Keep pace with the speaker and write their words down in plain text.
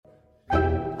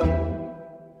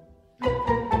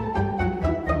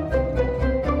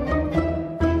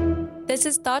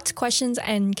is Thoughts, Questions,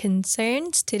 and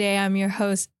Concerns. Today, I'm your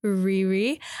host,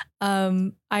 Riri.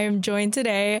 I am joined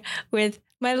today with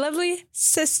my lovely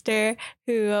sister,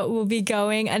 who will be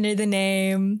going under the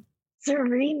name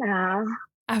Serena.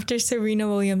 After Serena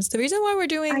Williams. The reason why we're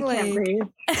doing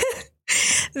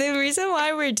the reason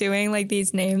why we're doing like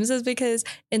these names is because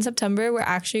in September we're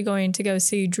actually going to go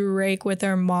see Drake with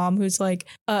her mom, who's like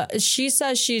she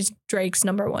says she's Drake's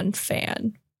 #1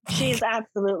 fan. She's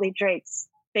absolutely Drake's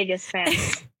biggest fan.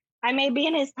 I may be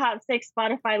in his top 6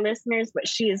 Spotify listeners, but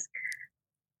she's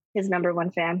his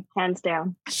 #1 fan, hands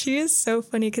down. She is so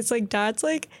funny because like Dad's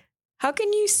like, how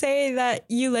can you say that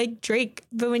you like Drake,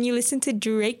 but when you listen to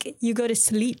Drake, you go to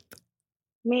sleep?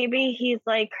 Maybe he's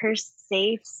like her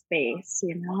safe space,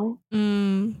 you know?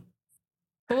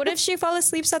 But what if she falls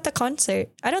asleep at the concert?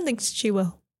 I don't think she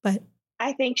will, but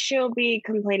I think she'll be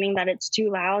complaining that it's too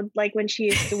loud. Like when she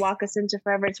used to walk us into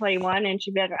Forever 21 and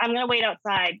she'd be like, I'm going to wait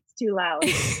outside. It's too loud.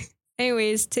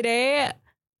 Anyways, today,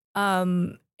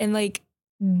 in like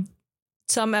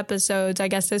some episodes, I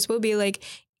guess this will be like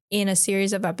in a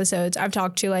series of episodes, I've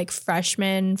talked to like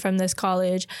freshmen from this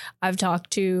college. I've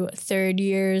talked to third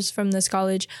years from this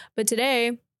college. But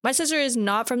today, my sister is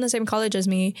not from the same college as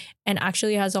me and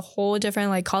actually has a whole different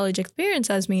like college experience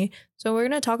as me. So we're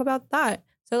going to talk about that.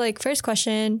 So like first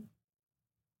question,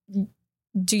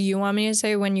 do you want me to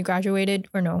say when you graduated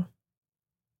or no?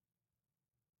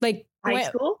 Like high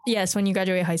school? Yes, when you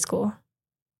graduated high school.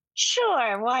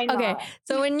 Sure, why not? Okay,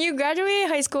 so when you graduated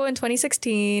high school in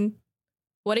 2016,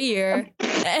 what a year.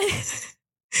 That's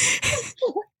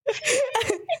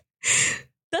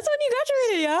when you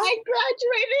graduated, yeah? I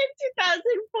graduated in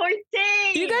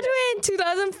 2014. You graduated in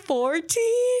 2014?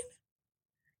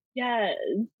 Yes.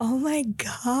 Oh my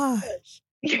gosh.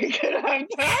 You're good on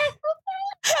that.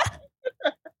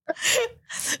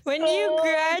 When you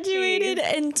graduated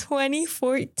in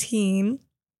 2014,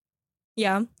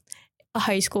 yeah,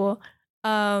 high school,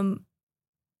 how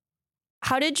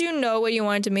did you know what you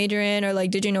wanted to major in? Or like,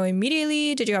 did you know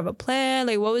immediately? Did you have a plan?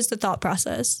 Like, what was the thought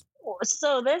process?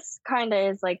 So this kind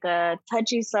of is like a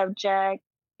touchy subject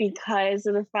because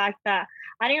of the fact that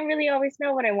I didn't really always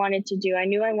know what I wanted to do. I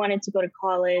knew I wanted to go to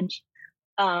college,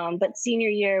 but senior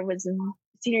year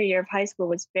of high school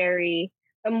was very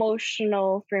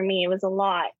emotional for me. It was a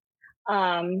lot.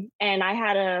 And I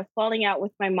had a falling out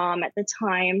with my mom at the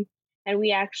time, and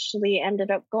we actually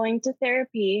ended up going to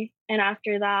therapy. And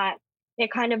after that, it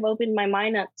kind of opened my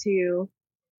mind up to,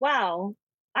 wow,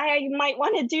 I might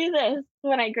want to do this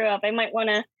when I grow up. I might want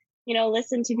to,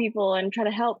 listen to people and try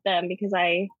to help them because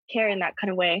I care in that kind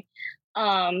of way.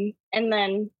 And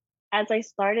then as I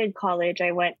started college,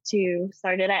 I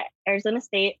started at Arizona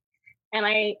State, and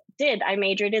I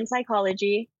majored in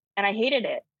psychology, and I hated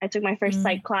it. I took my first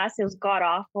psych class. It was god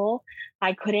awful.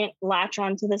 I couldn't latch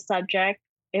onto the subject.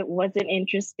 It wasn't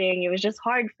interesting. It was just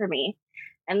hard for me.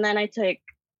 And then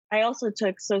I also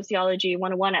took Sociology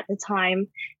 101 at the time,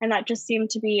 and that just seemed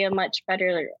to be a much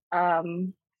better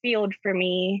field for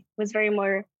me. It was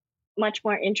much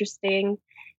more interesting,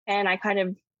 and I kind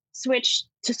of switched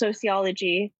to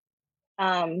Sociology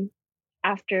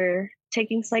after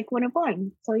taking Psych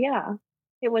 101. So yeah,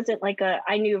 it wasn't like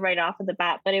I knew right off of the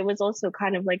bat, but it was also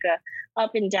kind of like a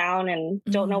up and down and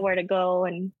don't know where to go,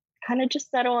 and kind of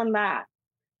just settle on that.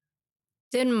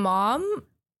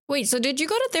 Wait, so did you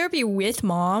go to therapy with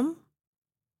mom?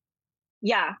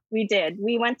 Yeah, we did.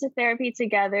 We went to therapy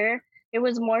together. It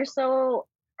was more so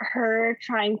her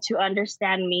trying to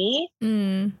understand me.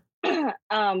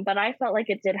 But I felt like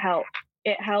it did help.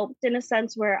 It helped in a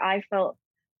sense where I felt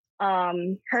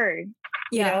heard,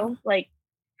 like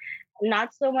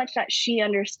not so much that she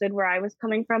understood where I was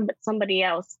coming from, but somebody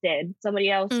else did.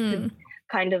 Somebody else could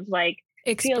kind of like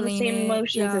feel the same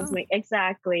emotions as me.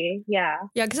 Exactly. Yeah.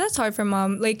 Yeah, because that's hard for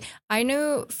mom. Like, I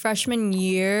know freshman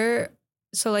year,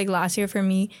 so like last year for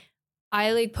me,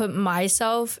 I like put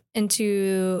myself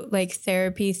into like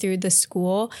therapy through the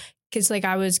school because like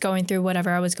I was going through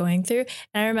whatever I was going through.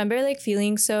 And I remember like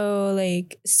feeling so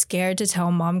like scared to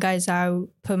tell mom guys that I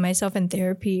put myself in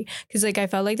therapy because like I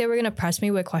felt like they were going to press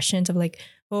me with questions of like,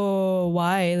 oh,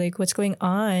 why? Like, what's going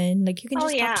on? Like, you can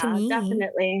just talk to me.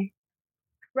 Definitely.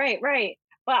 Right.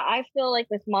 But I feel like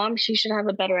with mom, she should have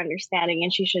a better understanding,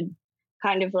 and she should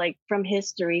kind of like from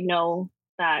history know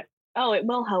that, oh, it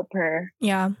will help her.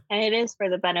 Yeah. And it is for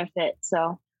the benefit.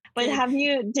 So, but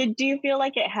do you feel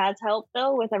like it has helped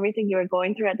though with everything you were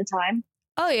going through at the time?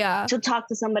 Oh, yeah. To talk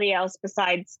to somebody else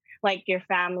besides like your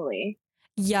family.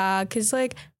 Yeah. Cause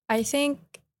like, I think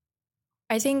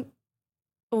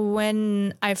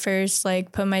when I first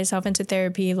like put myself into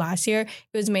therapy last year,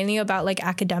 it was mainly about like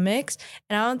academics.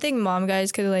 And I don't think mom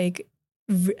guys could like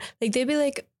like they'd be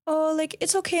like, oh, like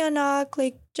it's okay, Anak,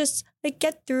 like just like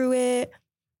get through it.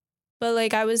 But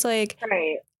like I was like,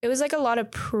 Right. it was like a lot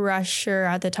of pressure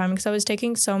at the time because I was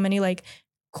taking so many like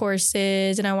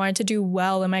courses and I wanted to do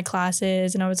well in my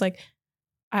classes, and I was like,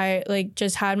 I like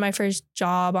just had my first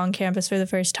job on campus for the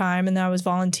first time, and then I was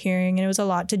volunteering, and it was a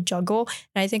lot to juggle.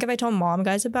 And I think if I told mom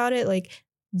guys about it, like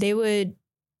they would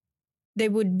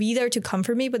be there to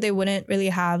comfort me, but they wouldn't really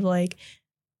have like,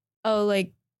 oh,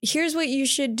 like here's what you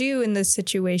should do in this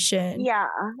situation. Yeah,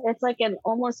 it's like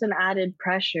almost an added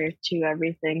pressure to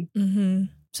everything. Mm-hmm.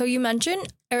 So you mentioned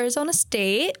Arizona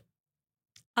State.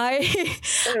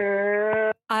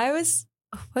 I was,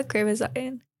 what grade was I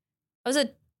in? I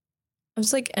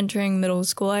was like entering middle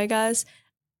school, I guess,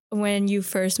 when you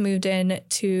first moved in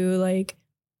to like,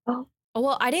 oh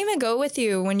well, I didn't even go with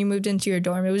you when you moved into your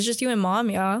dorm. It was just you and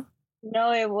mom, yeah?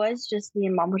 No, it was just me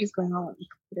and mom. What is going on with the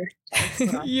computer?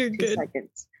 Hold on, You're 2 good.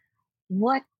 seconds.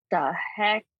 What the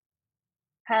heck?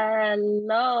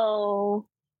 Hello.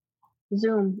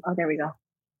 Zoom. Oh, there we go.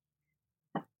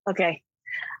 Okay.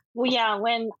 Well, yeah,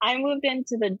 when I moved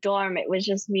into the dorm, it was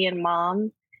just me and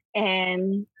mom.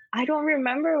 And I don't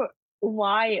remember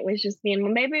why it was just me and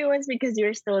mom. Maybe it was because you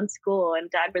were still in school and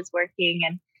dad was working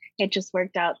and it just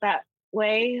worked out that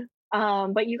way.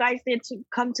 But you guys did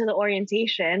come to the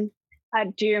orientation.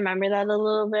 Do you remember that a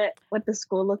little bit, what the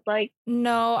school looked like?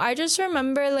 No, I just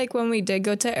remember like when we did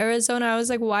go to Arizona, I was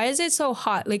like, why is it so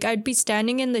hot? Like I'd be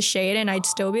standing in the shade and I'd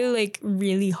still be like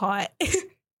really hot.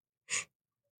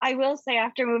 I will say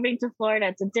after moving to Florida,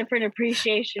 it's a different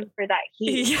appreciation for that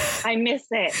heat. Yeah. I miss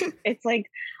it. It's like,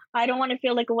 I don't want to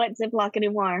feel like a wet Ziploc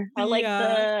anymore. I like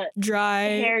the dry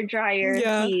hair dryer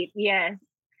heat. Yes.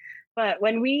 But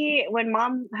when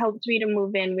mom helped me to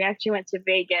move in, we actually went to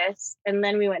Vegas and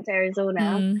then we went to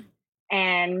Arizona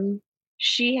and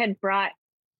she had brought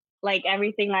like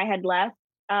everything I had left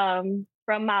from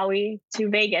Maui to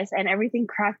Vegas, and everything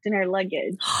cracked in her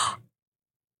luggage.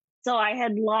 So I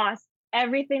had lost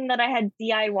everything that I had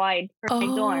DIY'd for my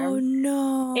dorm. Oh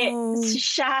no. It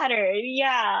shattered.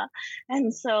 Yeah.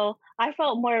 And so I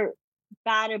felt more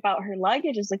bad about her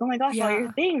luggage. It's like, oh my gosh, all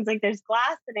your things, like there's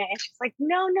glass in it. And she's like,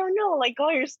 no, like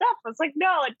all your stuff. I was like,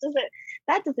 no,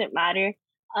 that doesn't matter.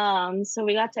 So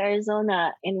we got to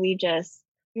Arizona and we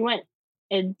went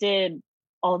and did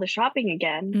all the shopping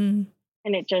again.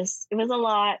 And it was a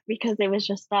lot because it was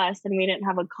just us and we didn't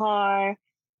have a car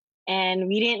and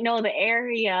we didn't know the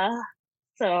area.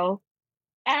 So,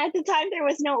 and at the time there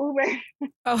was no Uber.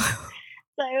 Oh.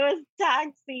 So it was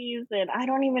taxis, and I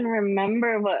don't even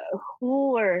remember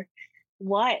who or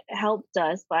what helped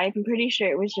us, but I'm pretty sure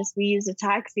it was just we used a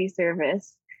taxi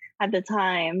service at the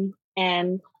time.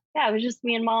 And yeah, it was just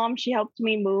me and mom. She helped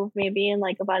me move maybe in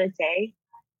like about a day.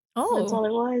 Oh. That's all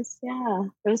it was. Yeah.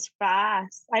 It was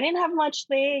fast. I didn't have much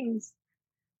things.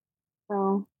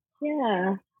 So,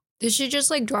 yeah. Did she just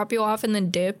like drop you off and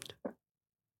then dipped?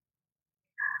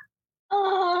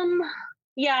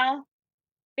 Yeah.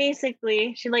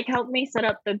 Basically, she like helped me set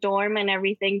up the dorm and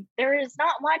everything. There is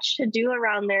not much to do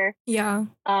around there. Yeah.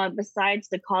 Besides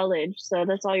the college. So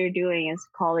that's all you're doing is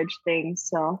college things.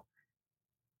 So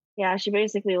yeah, she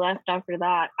basically left after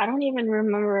that. I don't even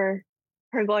remember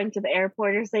her going to the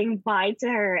airport or saying bye to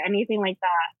her, anything like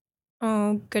that.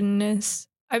 Oh goodness.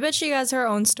 I bet she has her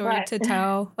own story to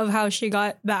tell of how she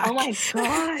got back. Oh my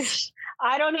gosh.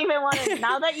 I don't even want to,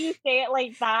 now that you say it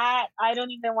like that, I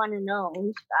don't even want to know. We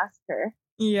should ask her.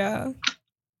 Yeah.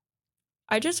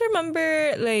 I just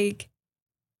remember, like,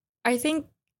 I think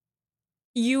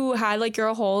you had, like,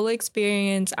 your whole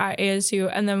experience at ASU,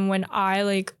 and then when I,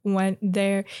 like, went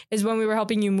there is when we were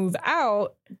helping you move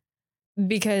out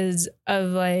because of,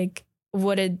 like,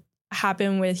 what had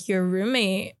happened with your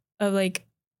roommate, of, like,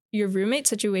 your roommate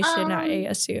situation at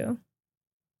ASU.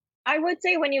 I would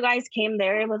say when you guys came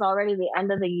there, it was already the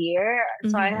end of the year,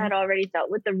 so I had already dealt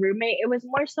with the roommate. It was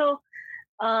more so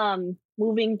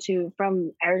moving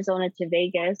from Arizona to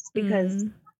Vegas because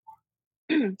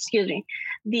excuse me,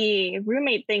 the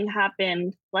roommate thing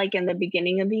happened like in the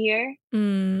beginning of the year,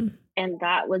 and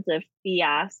that was a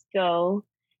fiasco.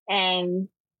 And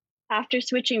after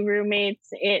switching roommates,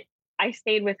 I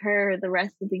stayed with her the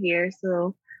rest of the year,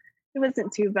 so it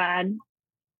wasn't too bad.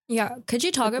 Yeah, could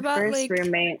you talk about like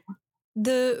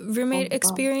the roommate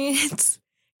experience?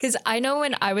 Because I know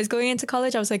when I was going into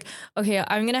college, I was like, okay,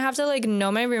 I'm going to have to like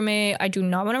know my roommate. I do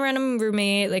not want a random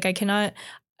roommate. Like I cannot,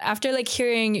 after like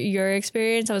hearing your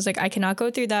experience, I was like, I cannot go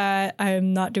through that.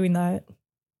 I'm not doing that.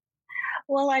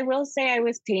 Well, I will say I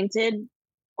was tainted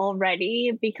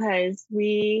already because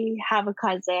we have a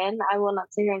cousin. I will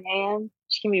not say her name.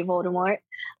 She can be Voldemort.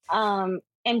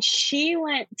 And she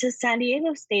went to San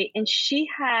Diego State and she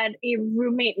had a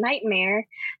roommate nightmare.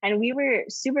 And we were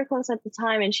super close at the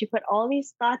time. And she put all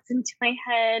these thoughts into my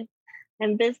head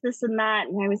and this, and that.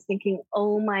 And I was thinking,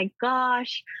 oh my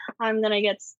gosh, I'm going to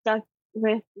get stuck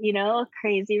with, a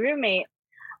crazy roommate.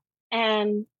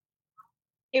 And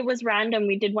it was random.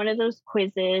 We did one of those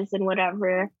quizzes and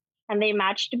whatever. And they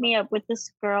matched me up with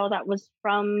this girl that was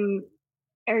from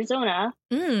Arizona.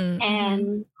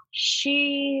 And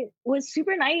she was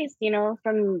super nice,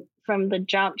 from the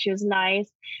jump. She was nice.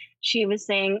 She was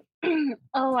saying,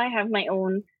 oh, I have my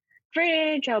own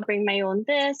fridge. I'll bring my own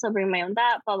this. I'll bring my own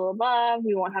that, blah, blah, blah.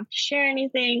 We won't have to share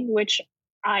anything, which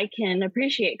I can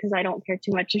appreciate because I don't care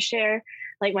too much to share,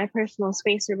 like my personal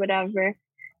space or whatever.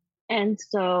 And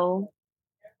so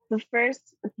the first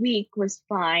week was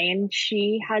fine.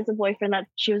 She has a boyfriend that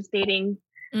she was dating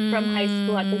from high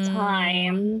school at the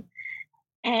time.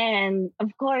 And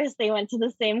of course, they went to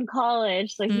the same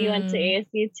college. So he went to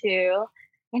ASU too.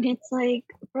 And it's like,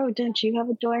 bro, don't you have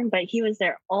a dorm? But he was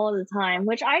there all the time,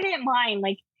 which I didn't mind.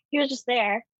 Like, he was just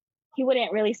there. He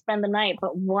wouldn't really spend the night.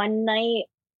 But one night,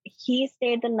 he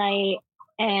stayed the night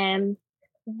and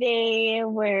they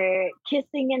were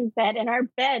kissing in bed. And our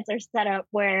beds are set up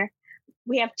where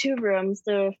we have two rooms.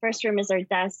 The first room is our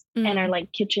desk and our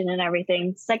like kitchen and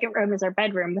everything. Second room is our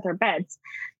bedroom with our beds.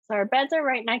 So our beds are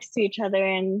right next to each other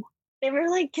and they were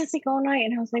like kissing all night.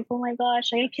 And I was like, oh my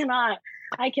gosh, I cannot.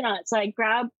 So I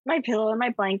grab my pillow and my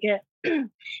blanket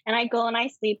and I go and I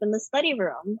sleep in the study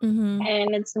room.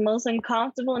 And it's the most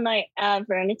uncomfortable night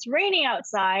ever. And it's raining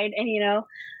outside. And,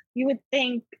 you would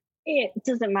think it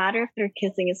doesn't matter if they're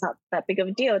kissing. It's not that big of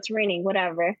a deal. It's raining,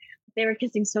 whatever. They were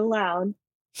kissing so loud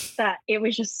that it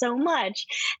was just so much.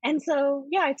 And so,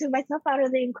 yeah, I took myself out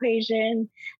of the equation.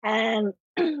 And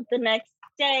the next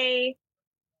day,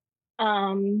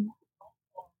 I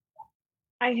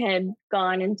had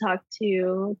gone and talked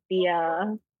to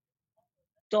the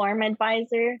dorm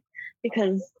advisor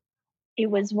because it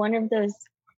was one of those.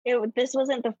 This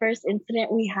wasn't the first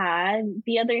incident we had.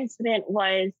 The other incident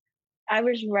was I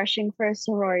was rushing for a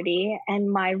sorority and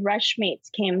my rush mates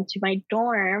came to my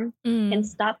dorm and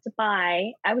stopped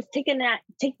by. I was taking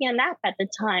a nap at the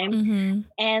time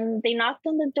and they knocked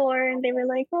on the door and they were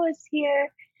like, oh, it's here.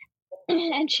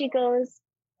 And she goes,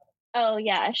 oh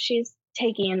yeah, she's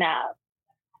taking a nap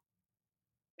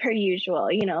per usual,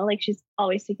 like she's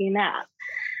always taking a nap.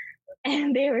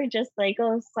 And they were just like,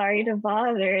 oh, sorry to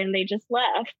bother. And they just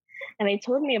left. And they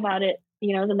told me about it,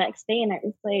 the next day. And I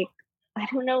was like, I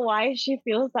don't know why she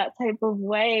feels that type of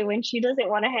way when she doesn't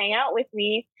want to hang out with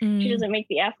me. She doesn't make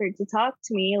the effort to talk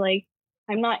to me. Like,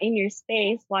 I'm not in your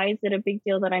space. Why is it a big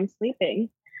deal that I'm sleeping?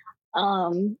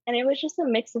 And it was just a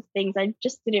mix of things. I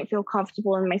just didn't feel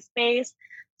comfortable in my space.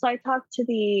 So I talked to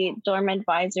the dorm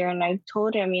advisor and I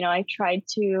told him, I tried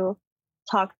to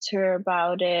talk to her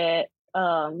about it.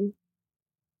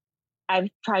 I've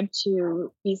tried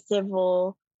to be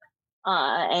civil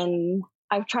and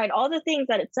I've tried all the things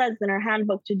that it says in our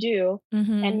handbook to do.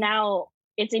 And now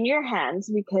it's in your hands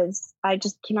because I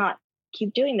just cannot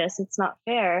keep doing this. It's not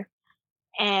fair.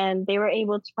 And they were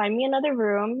able to find me another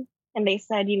room. And they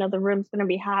said, the room's going to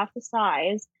be half the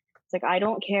size. It's like, I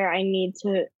don't care. I need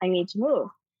to move.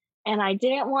 And I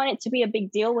didn't want it to be a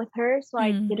big deal with her. So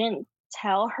I didn't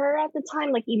tell her at the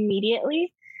time, like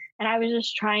immediately. And I was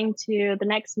just the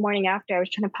next morning after, I was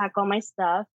trying to pack all my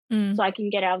stuff so I can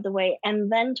get out of the way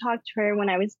and then talk to her when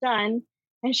I was done.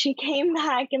 And she came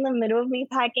back in the middle of me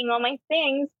packing all my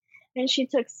things and she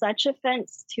took such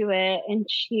offense to it. And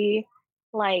she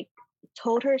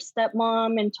told her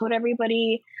stepmom and told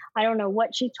everybody, I don't know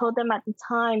what she told them at the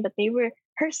time, but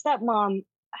her stepmom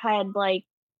had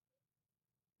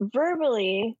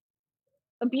verbally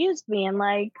abused me. And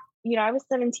I was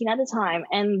 17 at the time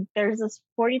and there's this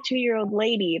 42-year-old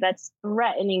lady that's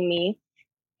threatening me.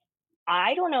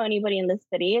 I don't know anybody in this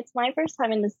city. It's my first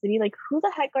time in the city. Like, who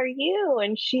the heck are you?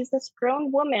 And she's this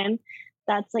grown woman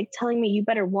that's telling me, you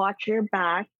better watch your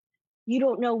back. You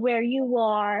don't know where you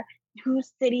are,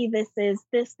 whose city this is,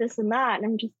 this, and that. And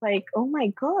I'm just like, oh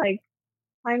my God,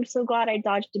 I'm so glad I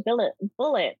dodged a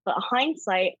bullet. But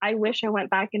hindsight, I wish I went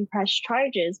back and pressed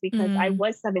charges because I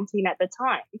was 17 at the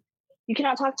time. You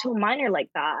cannot talk to a minor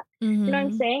like that. You know what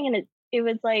I'm saying? And it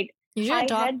was like, you shouldn't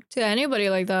talk to anybody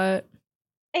like that.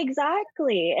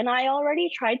 Exactly. And I already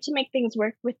tried to make things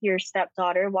work with your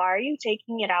stepdaughter. Why are you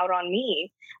taking it out on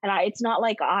me? And it's not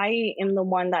like I am the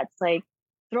one that's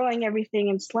throwing everything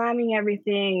and slamming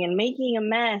everything and making a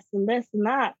mess and this and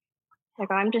that.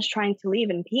 I'm just trying to leave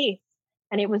in peace.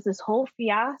 And it was this whole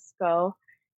fiasco.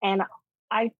 And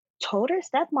I told her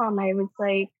stepmom, I was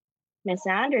like, Miss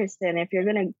Anderson, if you're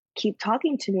going to keep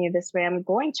talking to me this way, I'm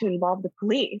going to involve the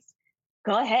police.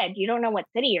 Go ahead. You don't know what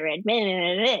city you're in.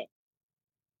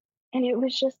 And it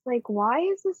was just like, why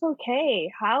is this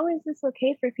okay? How is this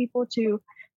okay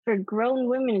for grown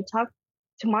women to talk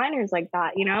to minors like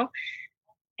that, you know?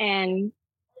 And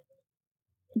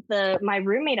my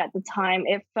roommate at the time,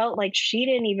 it felt like she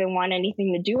didn't even want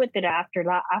anything to do with it after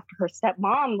that, after her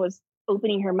stepmom was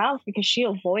opening her mouth, because she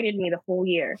avoided me the whole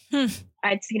year.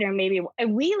 I'd seen her we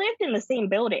lived in the same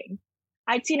building.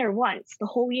 I'd seen her once the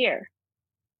whole year.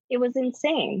 It was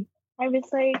insane. I was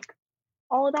like,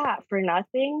 all that for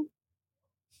nothing.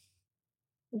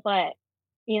 But,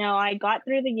 I got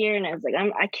through the year and I was like,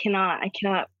 I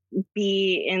cannot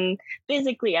be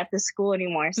physically at the school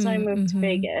anymore. So I moved to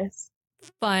Vegas.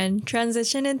 Fun.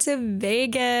 Transition into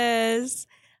Vegas.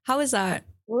 How was that?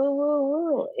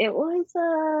 Woo. It was,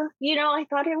 I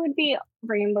thought it would be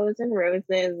rainbows and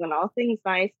roses and all things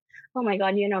nice. Oh my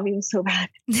God, it was so bad.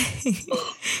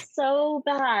 So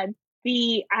bad.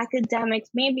 The academics,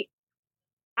 maybe,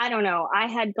 I don't know. I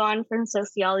had gone from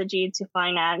sociology to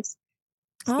finance.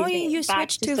 You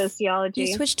switched to sociology.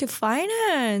 You switched to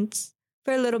finance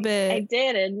for a little bit. I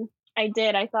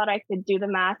did. I thought I could do the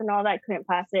math and all that. Couldn't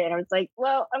pass it. And I was like,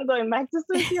 well, I'm going back to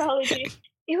sociology.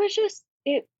 It was just,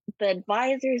 the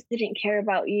advisors didn't care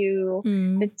about you.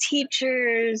 The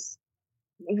teachers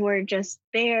were just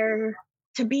there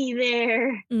to be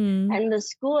there. And the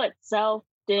school itself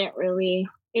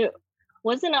it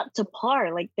wasn't up to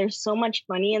par. Like, there's so much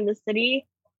money in the city.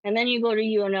 And then you go to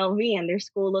UNLV and their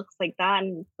school looks like that.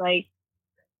 And it's like,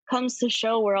 comes to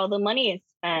show where all the money is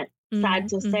spent. Sad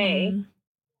to say.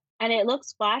 And it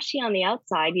looks flashy on the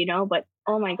outside, but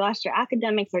oh my gosh, your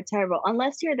academics are terrible.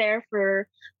 Unless you're there for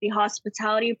the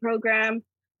hospitality program,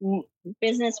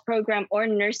 business program, or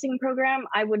nursing program,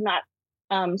 I would not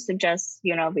suggest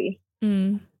UNLV.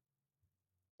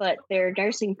 But their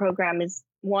nursing program is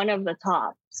one of the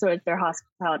top. So it's their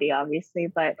hospitality, obviously.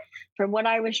 But for what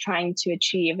I was trying to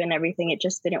achieve and everything, it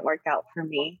just didn't work out for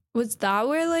me. Was that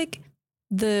where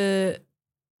the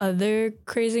other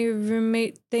crazy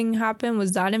roommate thing happened?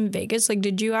 Was that in Vegas?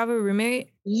 Did you have a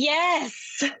roommate?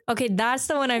 Yes. Okay, that's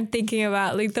the one I'm thinking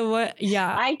about. The what?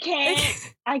 Yeah. I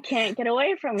can't get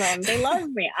away from them. They love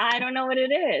me. I don't know what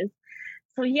it is.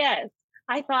 So yes,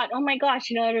 I thought, oh my gosh,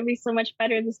 it'll be so much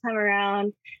better this time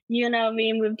around. We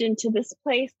moved into this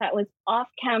place that was off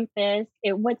campus.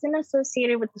 It wasn't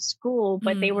associated with the school,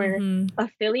 but they were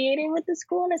affiliated with the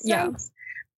school in a sense.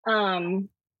 Yeah.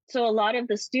 So a lot of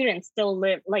the students still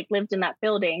lived in that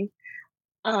building.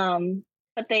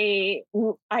 But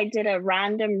I did a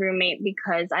random roommate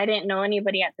because I didn't know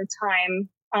anybody at the time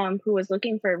who was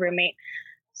looking for a roommate.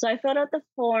 So I filled out the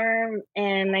form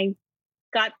and I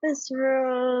got this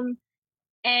room,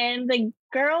 and the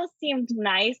girl seemed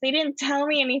nice. They didn't tell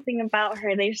me anything about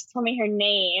her. They just told me her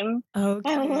name and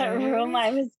what room I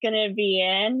was going to be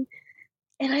in.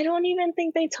 And I don't even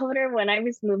think they told her when I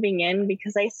was moving in,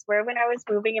 because I swear when I was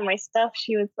moving in my stuff,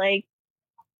 she was like,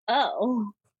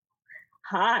 oh,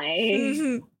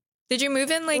 hi. Did you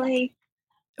move in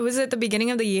was it the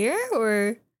beginning of the year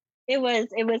or? It was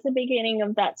the beginning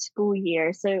of that school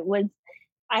year. So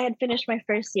I had finished my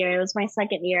first year. It was my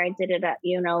second year. I did it at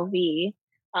UNLV.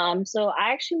 So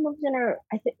I actually moved in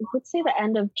let's say the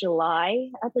end of July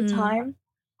at the time.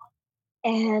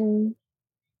 And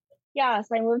yeah,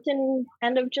 so I moved in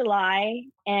end of July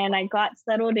and I got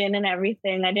settled in and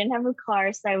everything. I didn't have a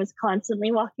car, so I was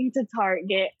constantly walking to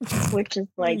Target, which is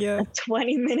a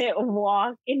 20-minute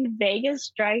walk in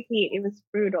Vegas dry heat. It was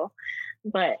brutal.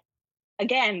 But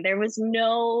again, there was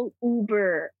no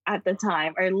Uber at the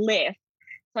time or Lyft.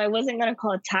 So I wasn't going to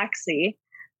call a taxi.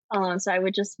 So I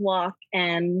would just walk,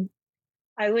 and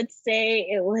I would say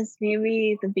it was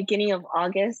maybe the beginning of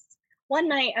August. One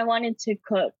night I wanted to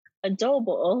cook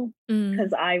adobo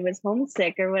because I was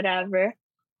homesick or whatever.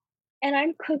 And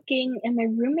I'm cooking and my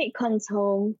roommate comes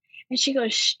home and she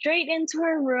goes straight into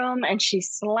her room and she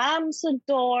slams the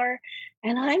door.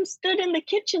 And I'm stood in the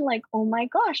kitchen like, oh my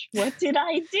gosh, what did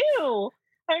I do?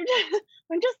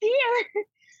 I'm just here.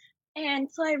 And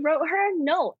so I wrote her a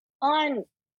note on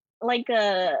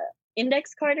a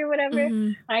index card or whatever.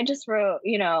 I just wrote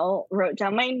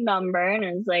down my number and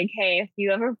it was like, hey, if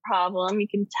you have a problem, you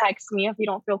can text me if you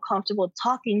don't feel comfortable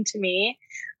talking to me.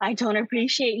 I don't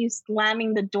appreciate you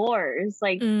slamming the doors.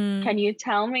 Can you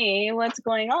tell me what's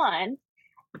going on?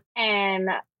 And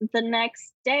the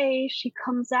next day she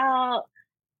comes home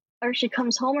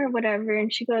or whatever,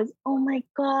 and she goes, oh my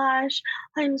gosh,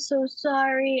 I'm so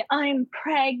sorry, I'm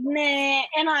pregnant.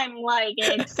 And I'm like,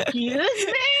 excuse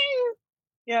me?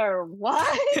 You're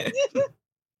what?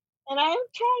 And I'm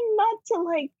trying not to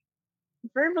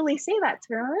verbally say that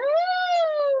to her.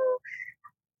 Oh,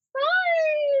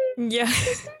 sorry. Yeah.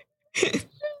 Sorry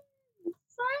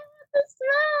with the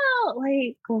smell.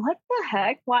 Like, what the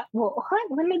heck? What?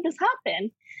 When did this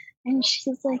happen? And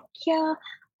she's like, yeah,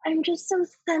 I'm just so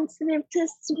sensitive to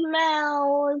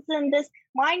smells and this.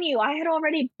 Mind you, I had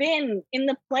already been in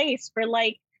the place for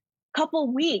like a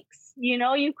couple weeks. You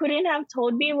know, you couldn't have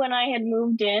told me when I had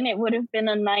moved in. It would have been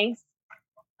a nice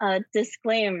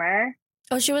disclaimer.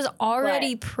 Oh, she was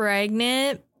already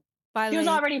pregnant? She was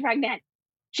already pregnant.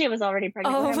 She was already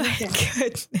pregnant. Oh my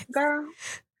goodness. Girl.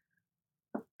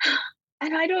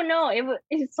 And I don't know.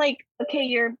 It's like, okay,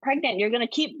 you're pregnant. You're going to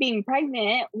keep being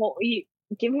pregnant. Well, you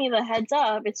give me the heads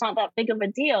up. It's not that big of a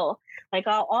deal. Like,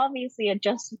 I'll obviously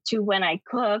adjust to when I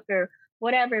cook or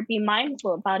whatever, be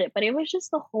mindful about it. But it was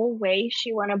just the whole way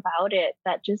she went about it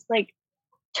that just like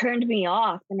turned me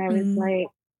off. And I was like,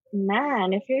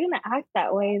 man, if you're going to act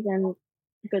that way, then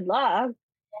good luck.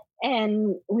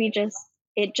 And it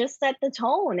just set the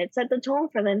tone. It set the tone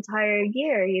for the entire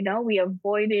year. You know, we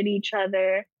avoided each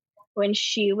other when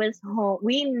she was home.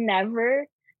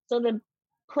 So the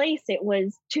place, it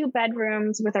was 2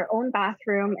 bedrooms with our own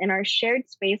bathroom, and our shared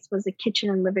space was a kitchen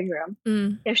and living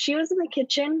room. If she was in the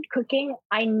kitchen cooking,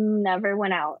 I never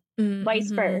went out, vice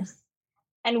versa.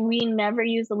 And we never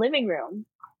used the living room.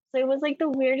 So it was like the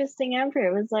weirdest thing ever.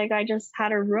 It was like I just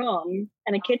had a room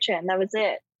and a kitchen. That was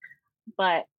it.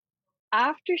 But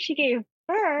after she gave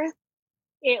birth,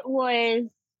 it was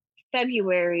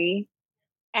February,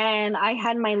 and I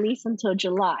had my lease until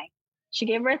July. She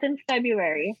gave birth in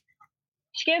February.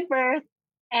 She gave birth,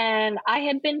 and I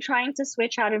had been trying to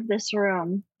switch out of this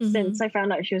room since I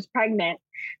found out she was pregnant.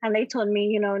 And they told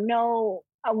me, no,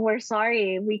 we're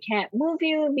sorry, we can't move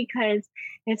you because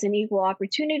it's an equal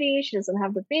opportunity. She doesn't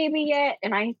have the baby yet.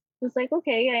 And I was like,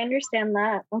 okay, I understand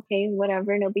that. Okay,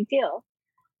 whatever, no big deal.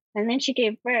 And then she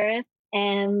gave birth,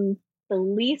 and the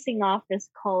leasing office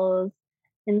calls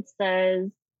and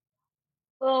says,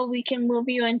 oh, we can move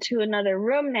you into another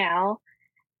room now.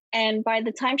 And by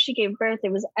the time she gave birth,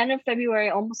 it was end of February,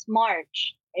 almost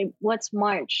March. What's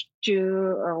March? June,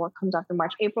 or what comes after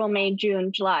March? April, May,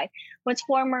 June, July. What's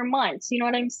 4 more months? You know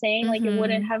what I'm saying? Like, it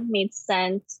wouldn't have made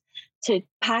sense to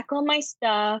pack all my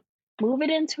stuff, move it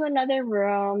into another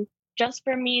room, just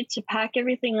for me to pack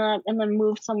everything up and then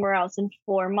move somewhere else in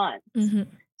 4 months.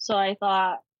 So I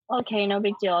thought, okay, no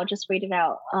big deal. I'll just wait it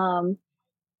out.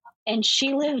 And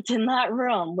she lived in that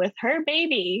room with her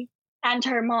baby and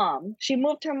her mom. She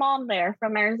moved her mom there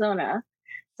from Arizona.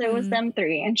 So it was them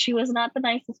 3. And she was not the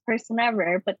nicest person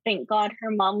ever, but thank God her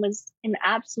mom was an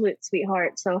absolute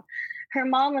sweetheart. So her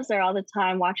mom was there all the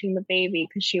time watching the baby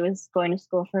because she was going to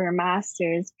school for her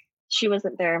master's. She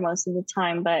wasn't there most of the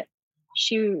time, but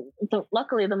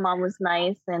luckily the mom was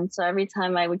nice. And so every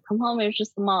time I would come home, it was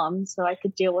just the mom, so I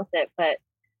could deal with it. But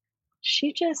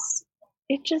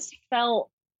it just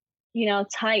felt,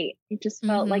 tight. It just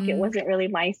felt like it wasn't really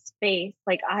my space.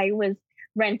 Like I was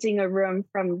renting a room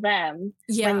from them.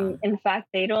 Yeah. When in fact,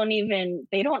 they don't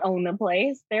own the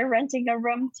place. They're renting a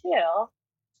room too.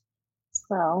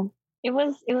 So it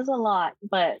was a lot,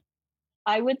 but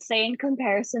I would say in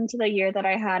comparison to the year that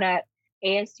I had at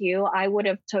ASU, I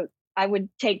would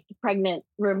take the pregnant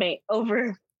roommate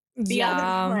over the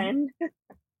other one.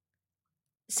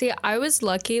 See, I was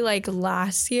lucky like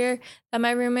last year that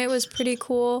my roommate was pretty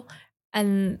cool.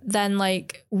 And then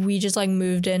like we just like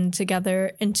moved in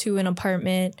together into an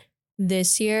apartment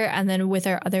this year and then with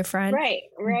our other friend. Right.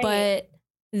 But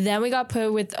then we got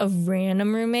put with a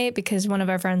random roommate because one of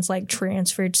our friends like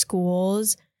transferred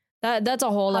schools. That's a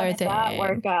whole other thing. How did that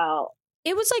work out?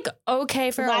 It was like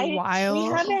okay for a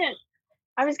while.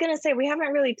 I was going to say, we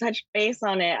haven't really touched base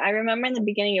on it. I remember in the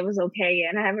beginning it was okay,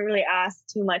 and I haven't really asked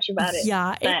too much about it.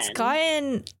 Yeah, it's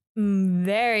gotten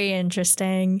very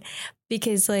interesting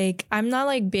because, like, I'm not,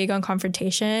 like, big on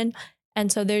confrontation.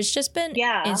 And so there's just been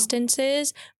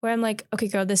instances where I'm like, okay,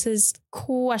 girl, this is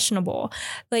questionable.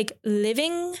 Like,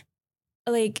 living,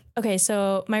 like, okay,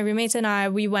 so my roommates and I,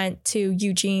 we went to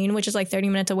Eugene, which is, like, 30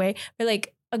 minutes away, for,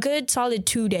 like, a good solid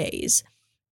 2 days.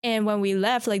 And when we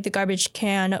left, like, the garbage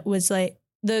can was, like,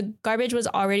 the garbage was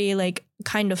already like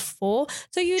kind of full.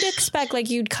 So you'd expect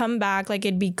like you'd come back, like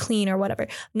it'd be clean or whatever.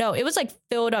 No, it was like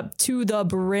filled up to the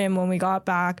brim when we got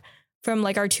back from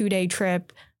like our 2-day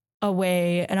trip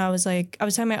away. And I was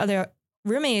telling my other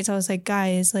roommates, I was like,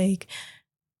 guys, like,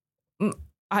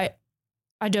 I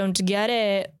don't get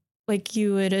it. Like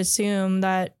you would assume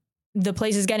that the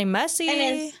place is getting messy.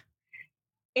 And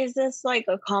is this like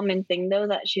a common thing though,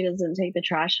 that she doesn't take the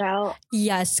trash out?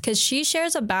 Yes, because she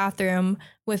shares a bathroom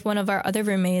with one of our other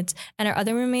roommates, and our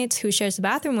other roommates who shares the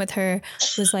bathroom with her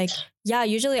was like, yeah,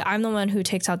 usually I'm the one who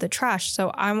takes out the trash. So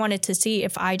I wanted to see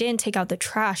if I didn't take out the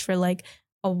trash for like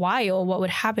a while, what would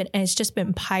happen. And it's just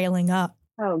been piling up.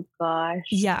 Oh gosh.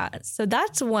 Yeah. So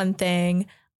that's one thing.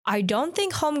 I don't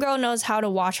think homegirl knows how to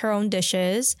wash her own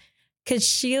dishes because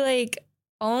she like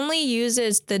only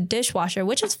uses the dishwasher,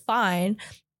 which is fine.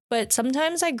 But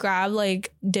sometimes I grab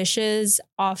like dishes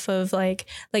off of like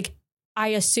I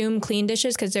assume clean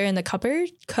dishes because they're in the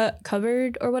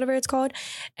cupboard or whatever it's called.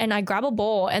 And I grab a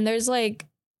bowl and there's like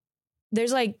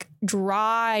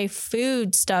dry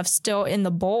food stuff still in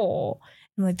the bowl.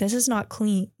 I'm like, this is not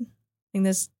clean. And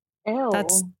Ew.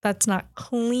 that's not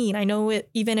clean. I know it,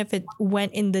 even if it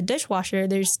went in the dishwasher,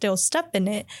 there's still stuff in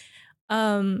it.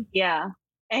 Yeah.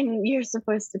 And you're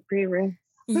supposed to pre-rinse.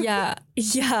 Yeah.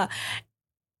 Yeah.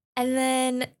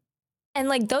 And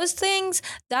like those things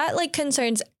that like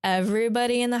concerns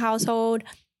everybody in the household.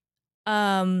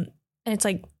 And it's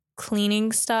like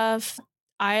cleaning stuff.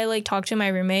 I like talk to my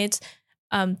roommates.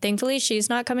 Thankfully she's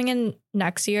not coming in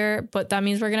next year, but that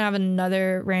means we're gonna have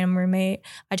another random roommate.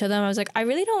 I told them, I was like, I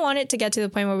really don't want it to get to the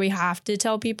point where we have to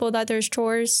tell people that there's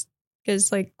chores,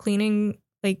 because like cleaning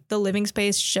like the living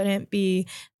space shouldn't be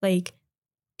like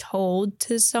told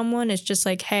to someone. It's just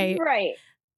like, hey, right,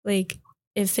 like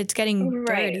if it's getting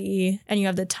dirty and you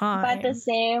have the time. But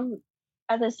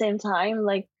at the same time,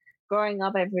 like growing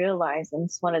up, I've realized, and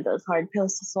it's one of those hard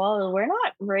pills to swallow, we're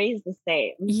not raised the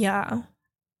same. Yeah.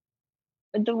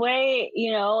 The way,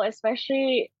 you know,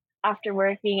 especially after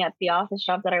working at the office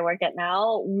job that I work at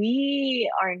now,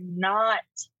 we are not,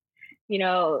 you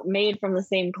know, made from the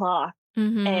same cloth.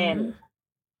 Mm-hmm. And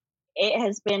it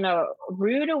has been a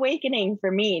rude awakening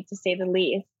for me, to say the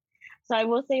least. So I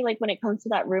will say, like, when it comes to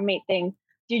that roommate thing,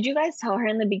 did you guys tell her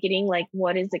in the beginning, like,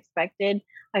 what is expected?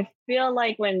 I feel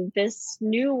like when this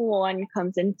new one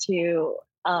comes into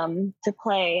to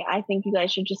play, I think you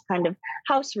guys should just kind of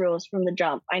house rules from the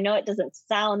jump. I know it doesn't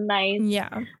sound nice,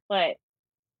 yeah, but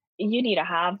you need to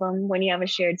have them when you have a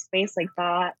shared space like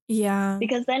that. Yeah.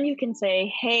 Because then you can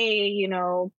say, hey, you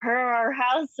know, per our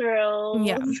house rules.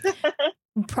 Yeah.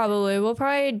 Probably. We'll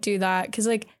probably do that because,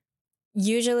 like,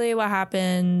 usually what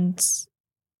happens,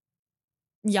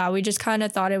 yeah, we just kind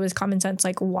of thought it was common sense,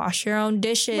 like wash your own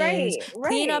dishes, right.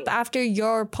 clean up after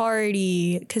your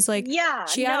party. Because, like,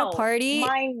 she had a party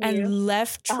and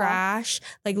left trash,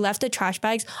 like left the trash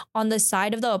bags on the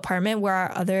side of the apartment where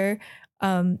our other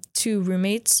two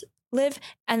roommates live.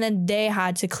 And then they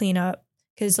had to clean up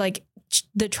because, like,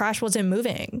 the trash wasn't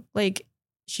moving. Like,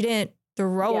 she didn't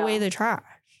throw away the trash.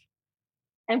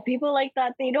 And people like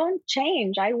that, they don't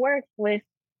change. I work with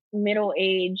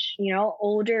middle-aged, you know,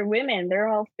 older women. They're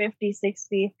all 50,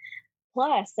 60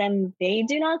 plus, and they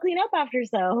do not clean up after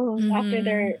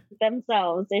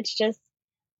themselves. It's just,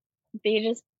 they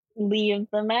just leave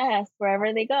the mess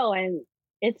wherever they go. And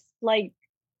it's like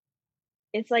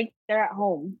they're at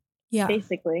home. Yeah.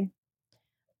 Basically.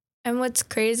 And what's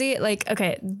crazy, like,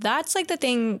 okay, that's like the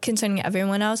thing concerning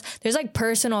everyone else. There's like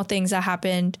personal things that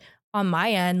happened on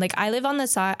my end. Like, I live on the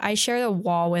side, I share the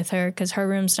wall with her because her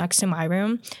room's next to my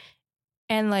room.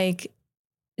 And like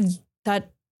that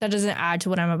doesn't add to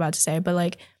what I'm about to say, but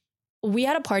like we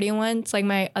had a party once, like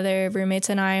my other roommates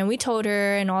and I, and we told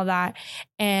her and all that.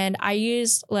 And I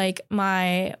used like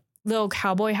my little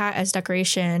cowboy hat as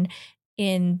decoration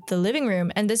in the living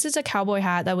room. And this is a cowboy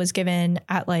hat that was given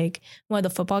at like one of the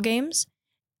football games.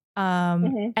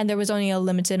 And there was only a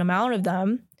limited amount of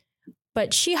them.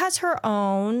 But she has her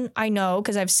own, I know,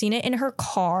 because I've seen it in her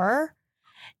car.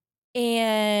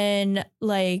 And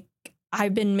like,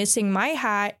 I've been missing my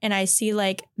hat and I see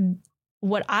like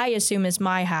what I assume is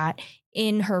my hat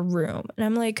in her room. And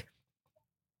I'm like,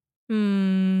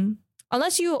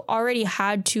 unless you already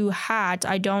had two hats,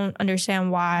 I don't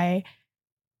understand why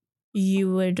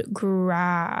you would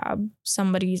grab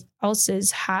somebody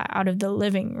else's hat out of the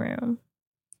living room.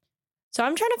 So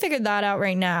I'm trying to figure that out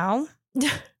right now.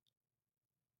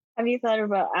 Have you thought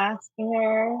about asking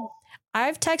her?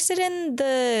 I've texted in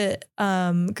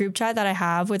the group chat that I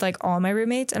have with like all my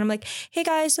roommates, and I'm like, hey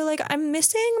guys, so like I'm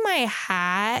missing my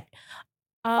hat.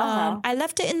 I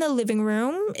left it in the living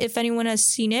room. If anyone has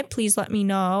seen it, please let me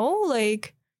know.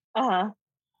 Like,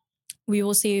 we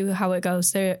will see how it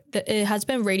goes. It has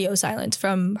been radio silence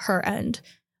from her end.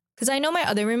 Because I know my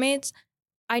other roommates,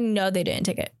 I know they didn't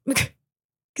take it.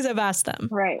 Because I've asked them.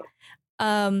 Right.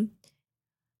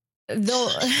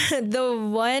 The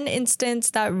one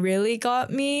instance that really got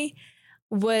me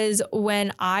was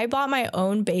when I bought my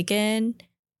own bacon,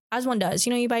 as one does.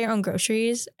 You know, you buy your own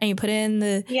groceries and you put it in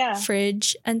the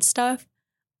fridge and stuff.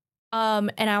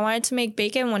 And I wanted to make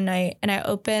bacon one night, and I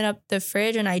open up the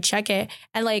fridge and I check it,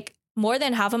 and like more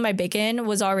than half of my bacon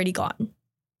was already gone.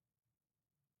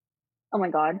 Oh my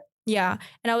God. Yeah.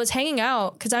 And I was hanging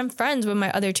out because I'm friends with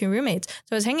my other 2 roommates.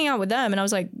 So I was hanging out with them and I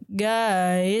was like,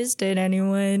 guys, did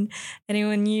anyone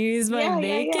use my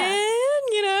bacon?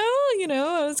 Yeah.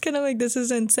 I was kind of like, this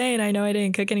is insane. I know I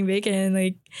didn't cook any bacon.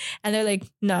 Like, and they're like,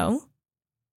 no.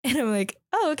 And I'm like,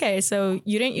 oh, okay. So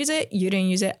you didn't use it. You didn't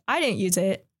use it. I didn't use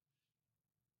it.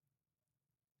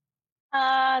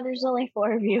 There's only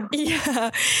 4 of you.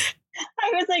 Yeah.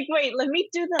 I was like, wait, let me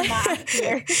do the math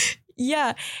here.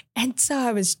 Yeah. And so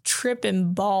I was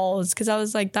tripping balls because I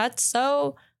was like, that's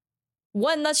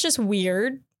just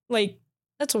weird. Like,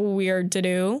 that's weird to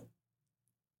do.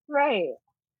 Right.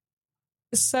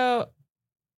 So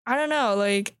I don't know.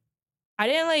 Like, I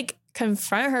didn't like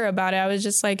confront her about it. I was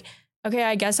just like, okay,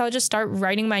 I guess I'll just start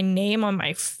writing my name on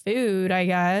my food, I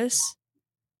guess.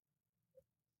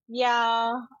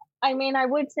 Yeah. I mean, I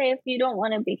would say if you don't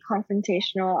want to be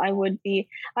confrontational,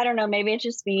 I don't know, maybe it's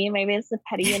just me, maybe it's the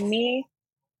petty in me,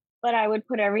 but I would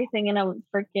put everything in a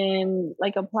freaking,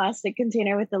 like a plastic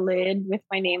container with a lid with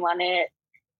my name on it.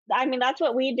 I mean, that's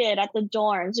what we did at the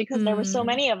dorms because there were so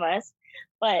many of us.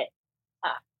 But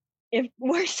if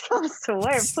worse comes to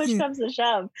worse, push comes to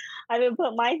shove, I would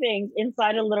put my things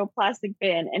inside a little plastic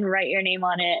bin and write your name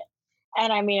on it.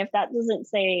 And I mean, if that doesn't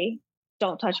say,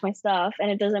 don't touch my stuff,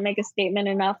 and it doesn't make a statement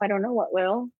enough, I don't know what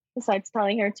will, besides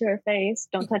telling her to her face,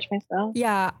 don't touch my stuff.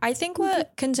 Yeah, I think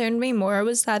what concerned me more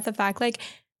was that the fact, like,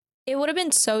 it would have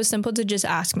been so simple to just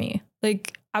ask me.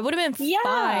 Like, I would have been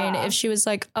fine if she was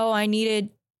like, oh,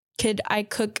 could I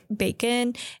cook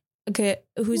bacon? Okay,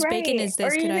 whose bacon is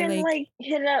this? Or could even, I like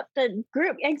hit up the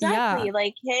group. Exactly. Yeah.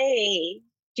 Like, hey,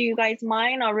 do you guys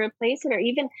mind? I'll replace it. Or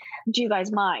even, do you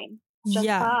guys mind? Just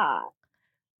that.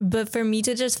 But for me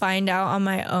to just find out on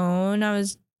my own, I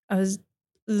was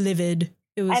livid.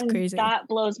 It was crazy. That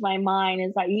blows my mind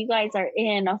is that you guys are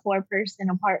in a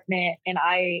 4-person apartment. And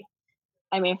I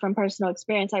mean, from personal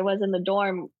experience, I was in the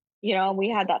dorm, we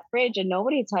had that fridge and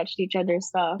nobody touched each other's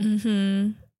stuff.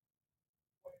 Mm-hmm.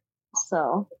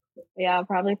 So, yeah,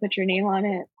 probably put your name on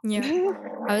it. Yeah.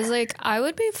 I was like, I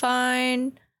would be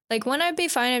fine. Like, wouldn't I be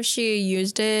fine if she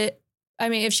used it? I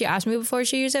mean, if she asked me before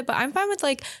she used it, but I'm fine with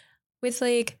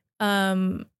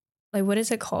what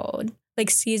is it called? Like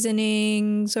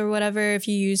seasonings or whatever, if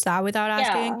you use that without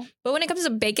asking. Yeah. But when it comes to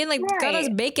bacon, like, God, that's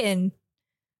bacon.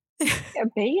 Yeah,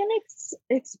 bacon is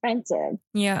expensive.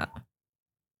 Yeah.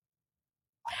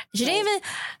 The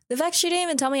fact she didn't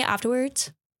even tell me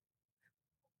afterwards.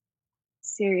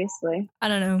 Seriously. I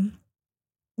don't know.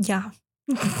 Yeah.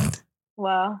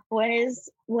 Well, when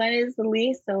is the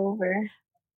lease over?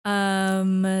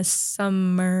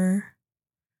 Summer.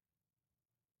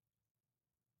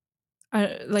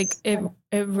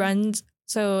 It runs.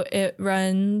 So it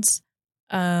runs.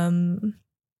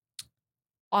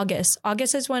 August.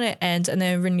 August is when it ends, and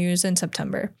then it renews in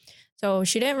September. So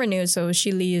she didn't renew, so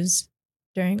she leaves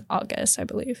during August, I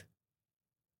believe.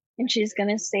 And she's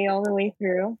gonna stay all the way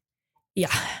through.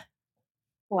 Yeah.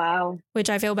 Wow. Which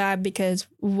I feel bad because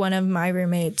one of my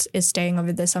roommates is staying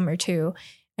over this summer too.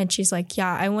 And she's like,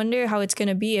 yeah, I wonder how it's going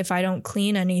to be if I don't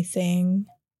clean anything.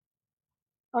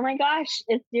 Oh my gosh.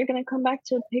 You're going to come back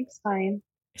to a pigsty.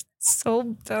 It's so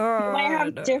bad. You might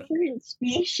have different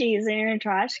species in your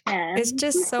trash can. It's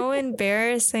just so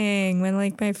embarrassing when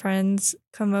like my friends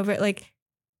come over. Like,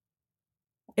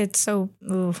 it's so...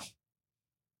 Ooh.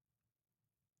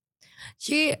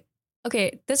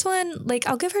 Okay, this one, like,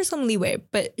 I'll give her some leeway,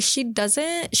 but she takes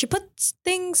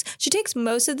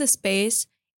most of the space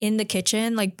in the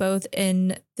kitchen, like both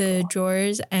in the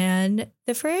drawers and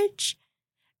the fridge,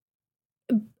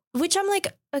 which I'm like,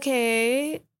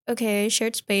 okay,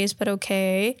 shared space, but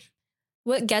okay.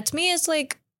 What gets me is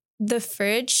like the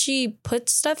fridge, she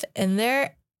puts stuff in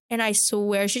there and I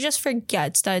swear she just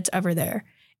forgets that it's ever there.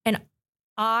 And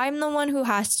I'm the one who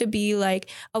has to be like,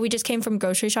 oh, we just came from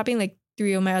grocery shopping, like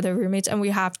 3 of my other roommates, and we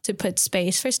have to put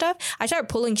space for stuff. I start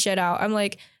pulling shit out. I'm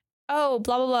like, oh,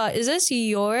 blah, blah, blah. Is this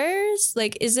yours?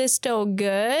 Like, is this still good?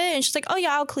 And she's like, oh,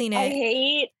 yeah, I'll clean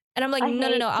it. And I'm like,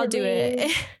 no, I'll do it.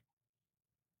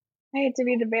 I hate to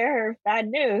be the bearer of bad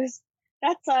news.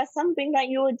 That's something that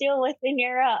you will deal with in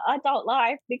your adult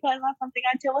life because that's something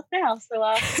I deal with now. So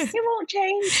it won't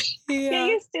change. Yeah. Get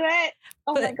used to it.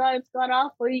 My God, it's gone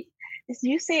awful.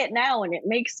 You say it now and it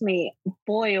makes me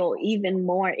boil even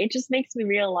more. It just makes me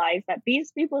realize that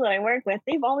these people that I work with,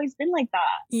 they've always been like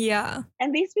that. Yeah.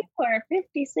 And these people are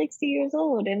 50, 60 years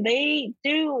old and they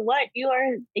do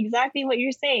exactly what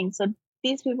you're saying. So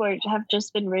these people have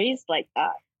just been raised like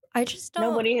that. I just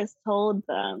don't. Nobody has told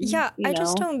them. Yeah, I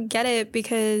just don't get it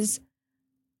because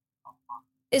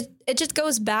it just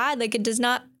goes bad. Like it does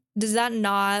not does that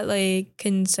not like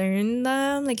concern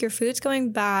them? Like your food's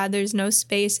going bad. There's no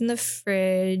space in the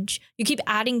fridge. You keep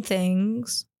adding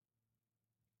things.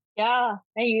 Yeah.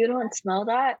 And you don't smell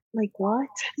that? Like what?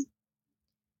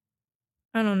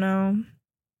 I don't know.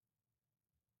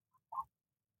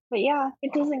 But yeah,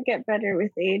 it doesn't get better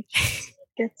with age. It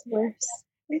gets worse.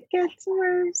 It gets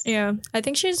worse. Yeah. I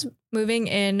think she's moving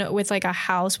in with like a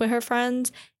house with her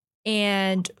friends,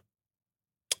 and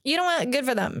you know what? Good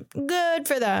for them. Good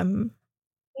for them.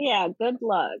 Yeah, good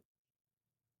luck.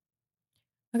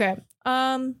 Okay.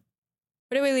 Where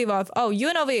did we leave off? Oh,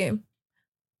 UNLV.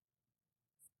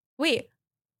 Wait,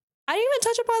 I didn't even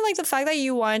touch upon like the fact that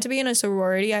you wanted to be in a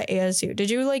sorority at ASU. Did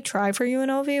you like try for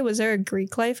UNLV? Was there a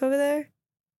Greek life over there?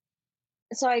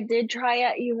 So I did try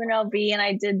at UNLV, and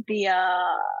I did the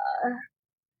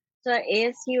so at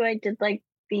ASU I did like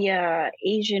the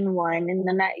Asian one, and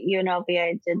then at UNLV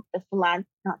I did the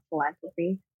not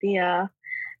philanthropy. The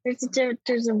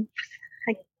there's a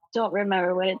I don't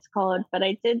remember what it's called, but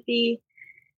I did the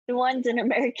ones in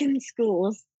American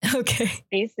schools. Okay.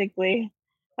 Basically,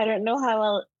 I don't know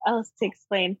how else to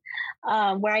explain.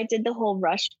 Where I did the whole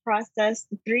rush process,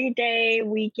 the 3-day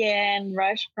weekend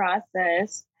rush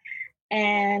process,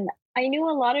 and I knew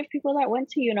a lot of people that went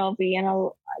to UNLV,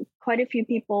 and quite a few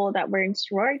people that were in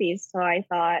sororities. So I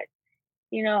thought,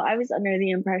 I was under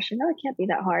the impression, oh, it can't be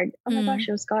that hard. Oh my gosh,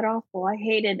 it was god awful. I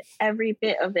hated every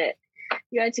bit of it.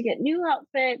 You had to get new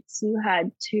outfits. You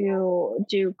had to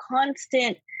do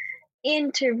constant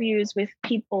interviews with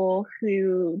people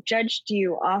who judged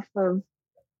you off of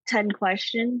 10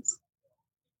 questions.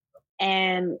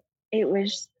 And it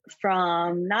was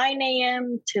from 9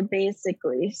 a.m. to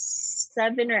basically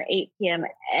 7 or 8 p.m.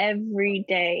 every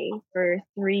day for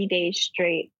 3 days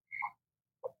straight.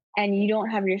 And you don't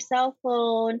have your cell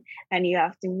phone, and you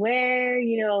have to wear,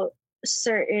 you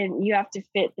have to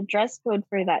fit the dress code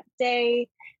for that day.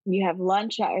 You have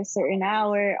lunch at a certain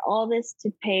hour, all this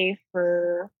to pay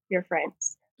for your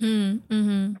friends.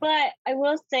 Mm-hmm. But I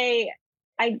will say,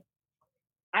 I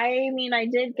mean, I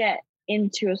did get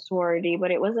into a sorority,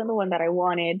 but it wasn't the one that I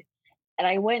wanted. And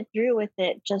I went through with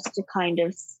it just to kind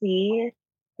of see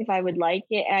if I would like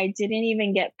it. And I didn't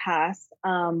even get past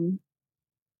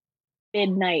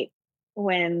midnight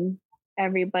when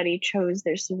everybody chose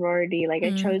their sorority. Like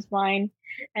I chose mine,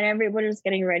 and everybody was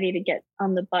getting ready to get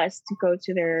on the bus to go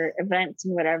to their events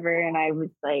and whatever. And I was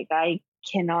like, I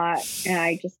cannot. And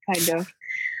I just kind of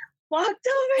walked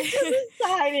over to the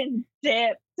side and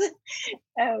dipped.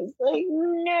 I was like,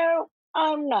 no,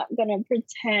 I'm not gonna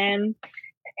pretend.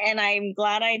 And I'm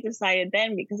glad I decided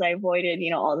then, because I avoided,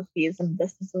 all the fees and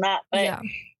this and that. But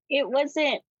it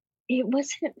wasn't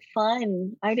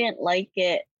fun. I didn't like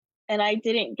it. And I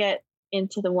didn't get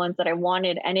into the ones that I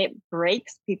wanted. And it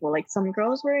breaks people. Like some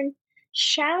girls were in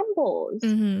shambles,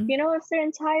 it's their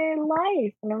entire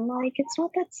life. And I'm like, it's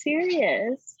not that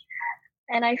serious.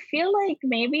 And I feel like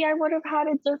maybe I would have had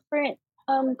a different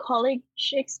college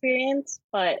experience,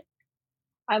 but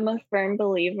I'm a firm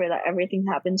believer that everything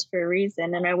happens for a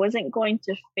reason. And I wasn't going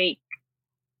to fake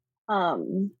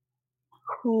who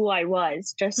I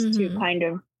was just to kind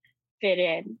of fit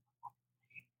in.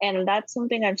 And that's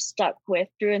something I've stuck with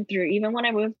through and through. Even when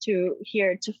I moved to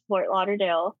Fort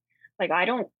Lauderdale, like I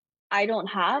don't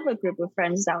have a group of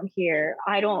friends down here.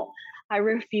 I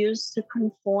refuse to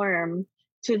conform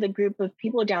to the group of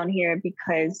people down here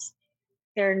because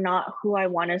they're not who I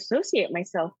want to associate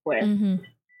myself with.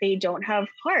 They don't have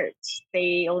hearts.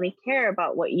 They only care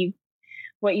about what you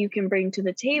can bring to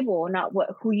the table, not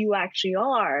who you actually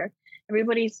are.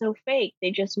 Everybody's so fake.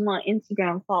 They just want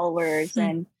Instagram followers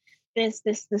and this,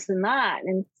 and that.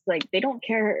 And it's like, they don't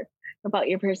care about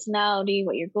your personality,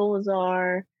 what your goals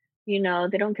are. They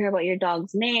don't care about your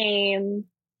dog's name.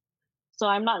 So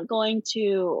I'm not going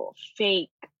to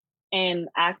fake and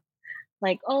act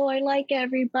like, oh, I like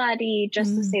everybody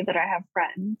just to say that I have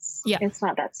friends. Yeah. It's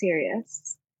not that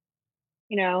serious.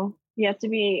 You have to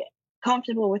be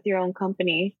comfortable with your own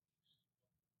company.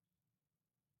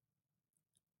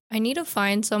 I need to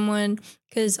find someone,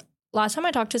 because last time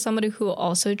I talked to somebody who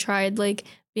also tried like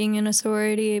being in a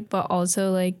sorority, but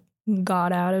also like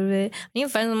got out of it. I need to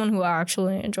find someone who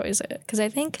actually enjoys it, because I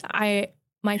think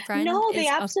my friend. No, they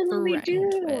absolutely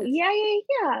do.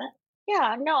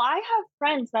 Yeah. No, I have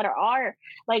friends that are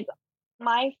like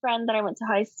my friend that I went to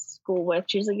high school with.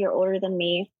 She's a year older than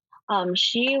me.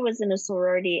 She was in a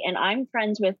sorority, and I'm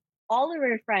friends with all of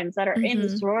her friends that are in the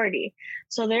sorority.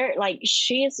 So they're like,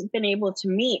 she's been able to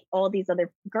meet all these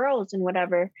other girls and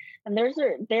whatever. And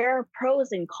there are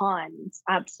pros and cons,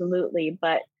 absolutely.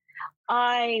 But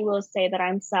I will say that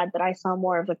I'm sad that I saw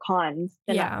more of the cons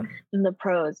than the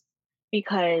pros.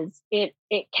 because it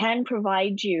can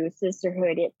provide you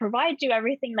sisterhood. It provides you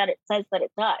everything that it says that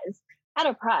it does at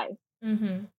a price.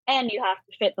 Mm-hmm. And you have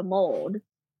to fit the mold.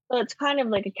 So it's kind of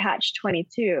like a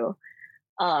catch-22.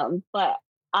 But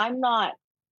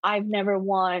I've never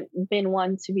been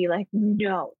one to be like,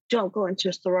 no, don't go into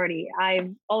a sorority.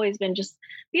 I've always been just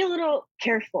be a little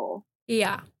careful.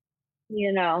 Yeah.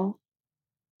 You know,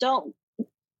 don't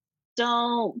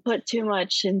put too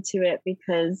much into it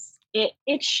because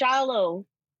it's shallow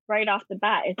right off the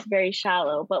bat. It's very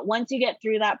shallow. But once you get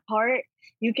through that part,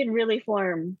 you can really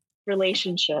form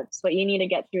relationships. But you need to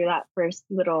get through that first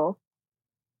little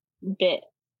bit.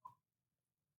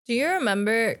 Do you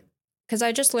remember, because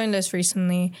I just learned this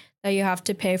recently, that you have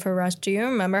to pay for Rush. Do you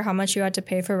remember how much you had to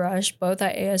pay for Rush, both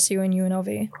at ASU and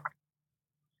UNLV?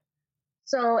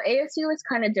 So ASU was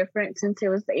kind of different since it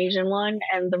was the Asian one,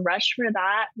 and the Rush for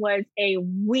that was a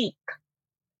week.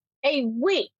 A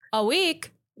week. A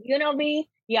week? UNLV,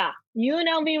 yeah.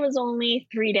 UNLV was only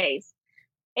 3 days.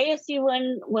 ASU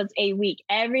one was a week.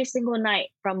 Every single night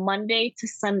from Monday to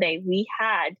Sunday, we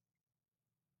had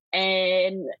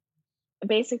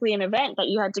basically an event that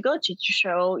you had to go to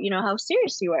show, how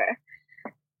serious you were.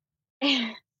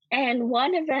 And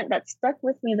one event that stuck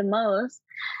with me the most,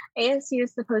 ASU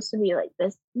is supposed to be like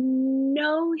this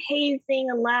no hazing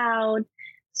allowed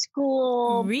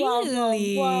school, really? blah, blah,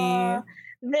 blah.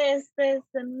 This,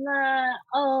 and that.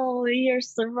 Oh, your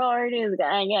sorority is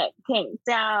gonna get kicked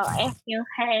out if you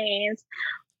haze.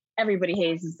 Everybody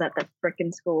hazes at the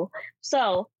frickin' school.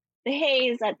 So the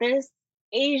haze at this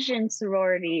Asian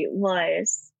sorority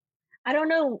was, I don't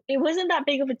know, it wasn't that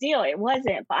big of a deal. It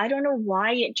wasn't, but I don't know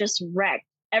why it just wrecked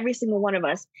every single one of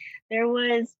us. There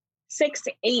was 6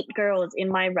 to 8 girls in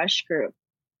my Rush group,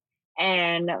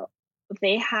 and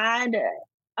they had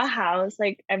a house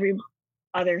like every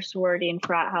other sorority and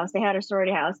frat house. They had a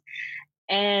sorority house,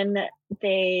 and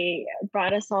they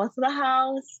brought us all to the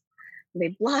house. They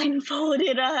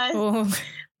blindfolded us,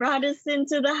 brought us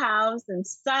into the house, and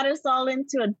sat us all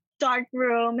into a dark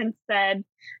room and said,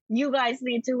 you guys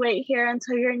need to wait here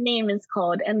until your name is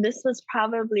called. And this was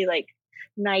probably like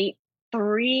night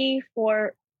 3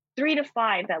 to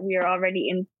 5 that we were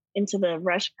already into the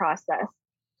Rush process.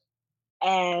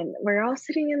 And we're all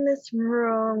sitting in this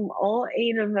room, all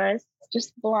 8 of us,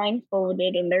 just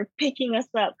blindfolded, and they're picking us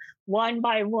up one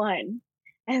by one.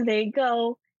 And they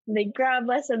grab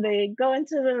us and they go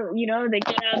into they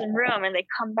get out of the room and they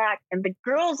come back, and the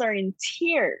girls are in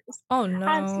tears. Oh no.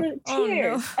 Absolute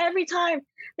tears. No. Every time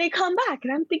they come back.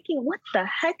 And I'm thinking, what the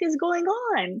heck is going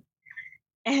on?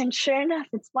 And sure enough,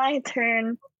 it's my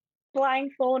turn.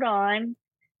 Blindfold on.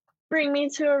 Bring me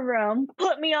to a room.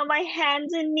 Put me on my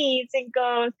hands and knees and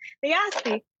they ask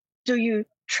me, do you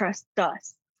trust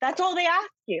us? That's all they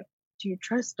ask you. Do you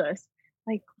trust us?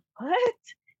 Like, what?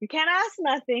 You can't ask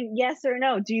nothing. Yes or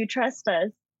no. Do you trust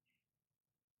us?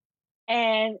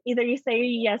 And either you say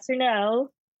yes or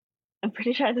no. I'm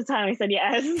pretty sure at the time I said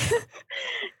yes.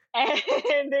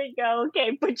 And they go,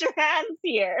 okay, put your hands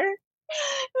here.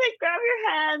 They grab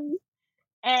your hands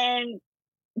and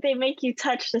they make you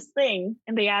touch this thing.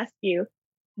 And they ask you,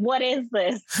 what is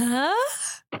this? Huh?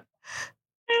 And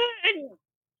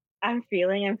I'm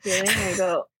feeling. And I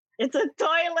go, it's a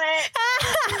toilet.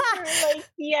 They're like,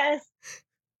 yes.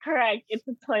 Correct. It's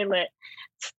a toilet.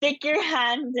 Stick your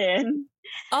hand in.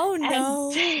 Oh no.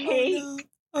 And take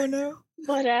oh no.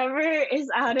 Whatever is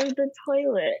out of the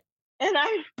toilet. And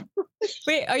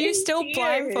wait, are you still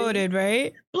blindfolded,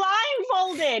 right?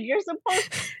 Blindfolded. You're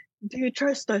supposed. Do you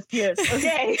trust us? Yes.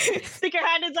 Okay. Stick your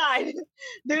hand inside.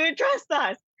 Do you trust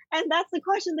us? And that's the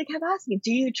question they kept asking.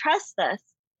 Do you trust us?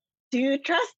 Do you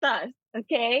trust us?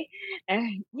 Okay.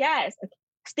 And yes. Okay.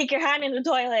 Stick your hand in the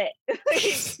toilet.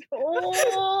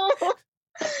 Oh.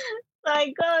 So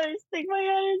I go and stick my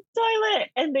hand in the toilet,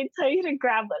 and they tell you to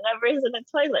grab whatever is in the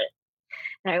toilet.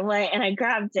 And I went and I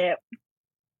grabbed it.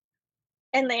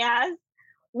 And they asked,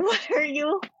 what are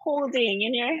you holding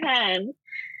in your hand?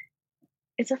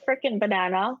 It's a freaking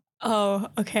banana. Oh,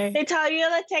 okay. They tell you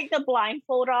to take the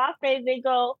blindfold off. They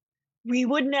go, we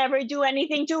would never do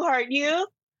anything to hurt you.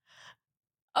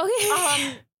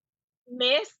 Okay.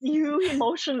 Miss, you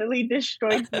emotionally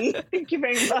destroyed me. Thank you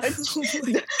very much. Oh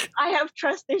I have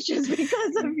trust issues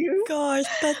because of you. Gosh,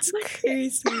 that's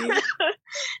crazy.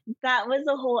 That was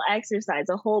the whole exercise.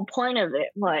 The whole point of it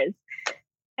was,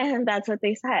 and that's what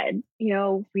they said.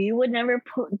 We would never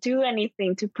do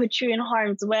anything to put you in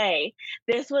harm's way.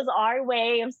 This was our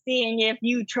way of seeing if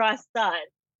you trust us.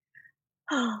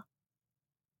 And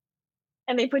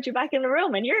they put you back in the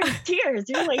room and you're in tears.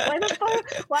 You're like, why the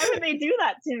fuck? Why would they do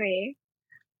that to me?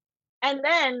 And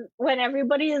then when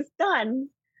everybody is done,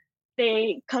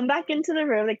 they come back into the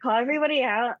room, they call everybody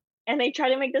out, and they try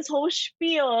to make this whole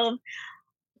spiel of,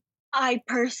 I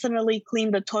personally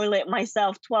cleaned the toilet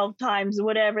myself 12 times,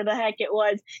 whatever the heck it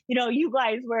was. You know, you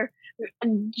guys were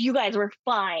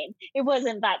fine. It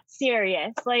wasn't that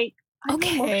serious. Like, I'm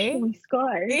emotionally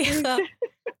scarred. Yeah.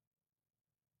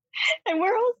 And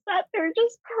we're all sat there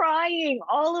just crying,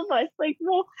 all of us. Like,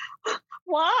 well,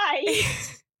 why?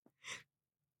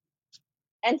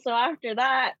 And so after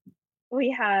that, they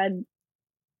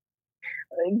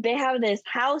have this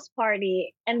house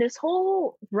party, and this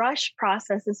whole rush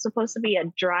process is supposed to be a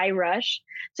dry rush.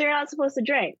 So you're not supposed to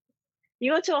drink.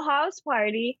 You go to a house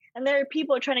party and there are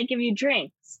people trying to give you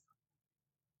drinks.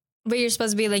 But you're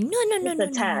supposed to be like, no. It's a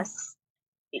test.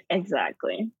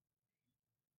 Exactly.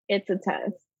 It's a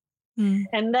test.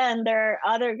 And then there are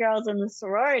other girls in the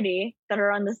sorority that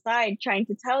are on the side trying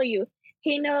to tell you,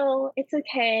 hey, no, it's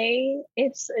okay.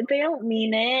 They don't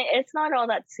mean it. It's not all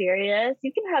that serious.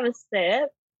 You can have a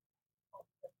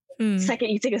sip. Second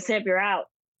you take a sip, you're out.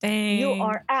 Dang. You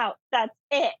are out. That's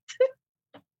it.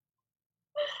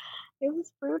 It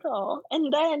was brutal.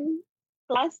 And then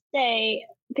last day,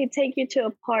 they take you to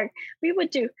a park. We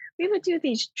would do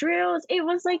these drills. It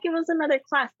was like it was another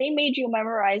class. They made you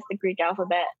memorize the Greek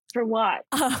alphabet. For what?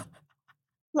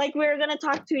 Like we were gonna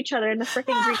talk to each other in the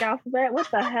freaking Greek alphabet. What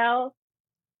the hell?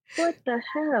 What the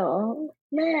hell?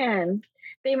 Man.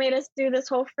 They made us do this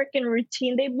whole freaking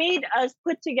routine. They made us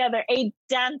put together a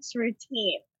dance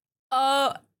routine.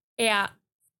 Oh, yeah.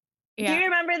 Do you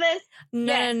remember this?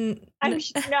 No.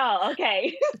 Yes. No,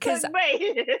 okay. Because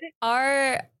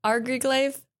our Greek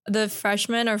life, the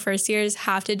freshmen or first years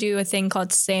have to do a thing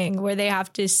called sing, where they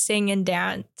have to sing and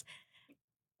dance.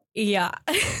 Yeah.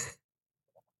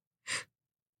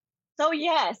 So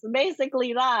yes,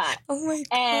 basically that. Oh my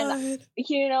God. And,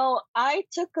 you know, I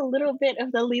took a little bit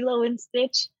of the Lilo and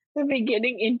Stitch, the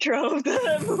beginning intro of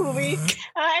the movie.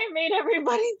 I made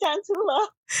everybody dance hula.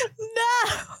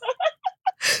 No.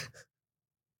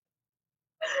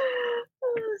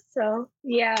 So,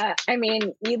 yeah, I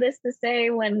mean, needless to say,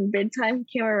 when bid time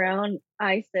came around,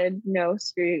 I said, no,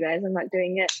 screw you guys, I'm not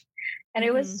doing it. And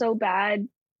it was so bad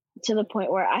to the point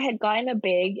where I had gotten a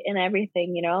big and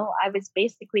everything, you know, I was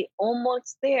basically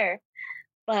almost there.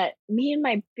 But me and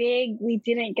my big, we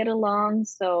didn't get along,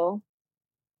 so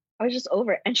I was just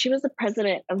over it. And she was the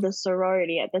president of the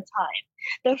sorority at the time.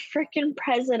 The freaking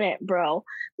president, bro.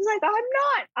 I was like,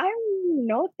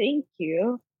 no, thank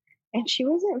you. And she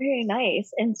wasn't very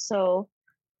nice. And so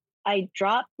I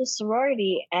dropped the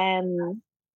sorority, and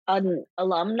an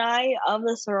alumni of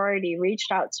the sorority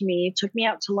reached out to me, took me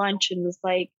out to lunch, and was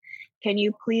like, can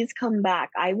you please come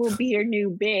back? I will be your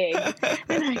new big. And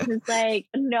I was like,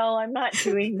 no, I'm not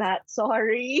doing that.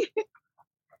 Sorry.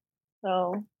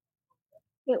 So,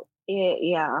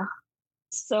 yeah.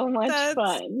 So much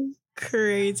fun.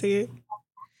 Crazy.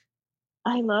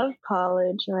 I love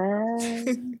college,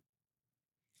 man.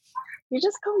 You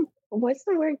just what's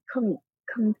the word?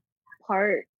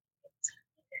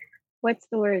 What's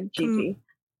the word, Gigi?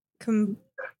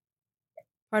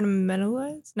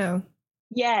 Compartmentalize? No.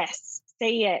 Yes,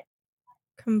 say it.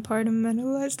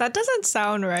 Compartmentalize? That doesn't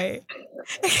sound right.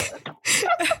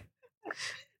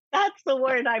 That's the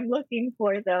word I'm looking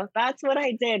for, though. That's what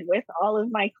I did with all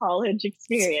of my college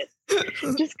experience.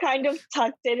 Just kind of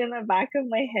tucked it in the back of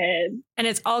my head. And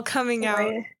it's all coming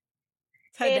out.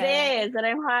 Today. It is, and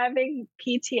I'm having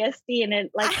PTSD, and it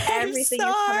everything is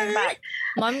coming back.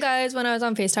 Mom, guys, when I was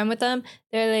on FaceTime with them,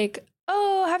 they're like,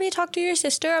 oh, have you talked to your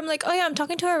sister? I'm like, oh yeah, I'm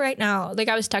talking to her right now. Like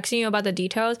I was texting you about the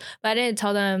details, but I didn't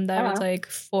tell them that it was like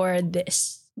for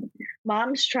this.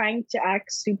 Mom's trying to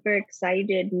act super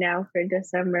excited now for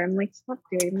December. I'm like, stop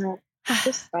doing that.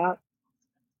 Just stop.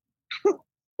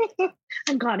 I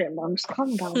got it, Mom. Just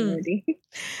calm down already.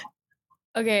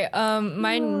 Okay,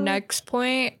 my next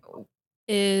point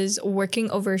is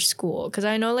working over school, because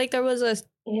I know like there was a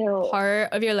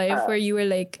part of your life where you were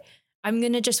like, I'm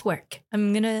gonna just work.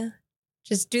 I'm gonna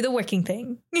just do the working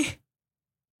thing.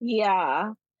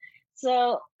 Yeah.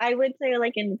 So I would say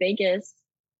like in Vegas,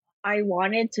 I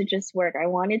wanted to just work. I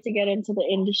wanted to get into the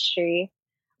industry,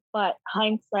 but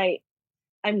hindsight,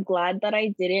 I'm glad that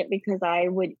I didn't, because I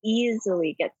would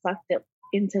easily get sucked up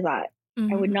into that.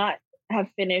 I would not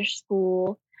have finished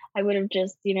school. I would have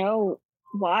just,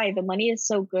 why? The money is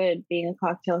so good being a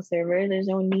cocktail server. There's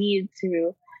no need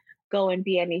to go and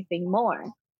be anything more.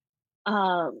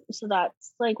 So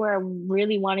that's like where I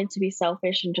really wanted to be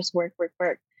selfish and just work.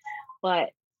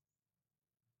 But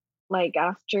like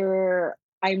after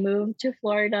I moved to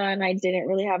Florida and I didn't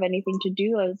really have anything to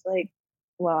do, I was like,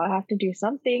 well, I have to do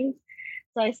something.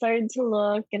 So I started to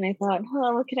look, and I thought,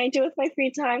 what can I do with my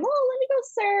free time? Oh, let me go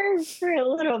serve for a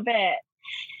little bit.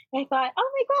 I thought,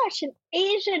 oh my gosh, an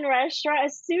Asian restaurant,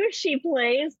 a sushi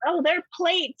place. Oh, their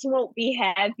plates won't be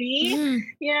heavy.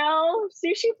 You know,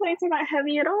 sushi plates are not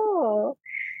heavy at all.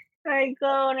 I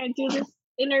go and I do this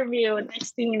interview, and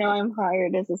next thing you know, I'm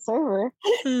hired as a server.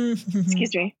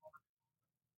 Excuse me.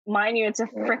 Mind you, it's a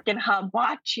freaking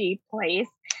hibachi place.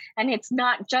 And it's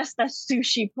not just a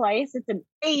sushi place, it's an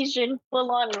Asian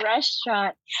full-on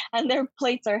restaurant. And their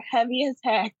plates are heavy as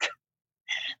heck.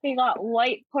 They got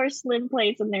white porcelain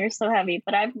plates and they're so heavy,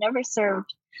 but I've never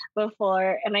served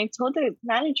before. And I told the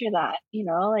manager that, you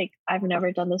know, like, I've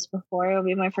never done this before. It'll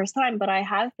be my first time, but I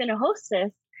have been a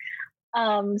hostess.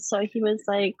 So he was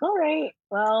like, all right,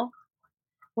 well,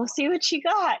 we'll see what you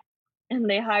got. And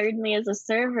they hired me as a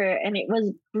server, and it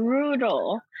was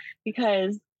brutal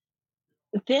because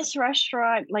this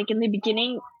restaurant, like in the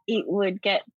beginning, it would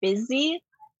get busy,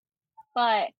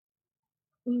 but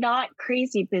not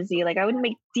crazy busy. Like, I would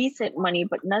make decent money,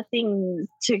 but nothing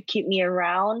to keep me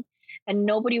around, and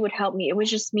nobody would help me. It was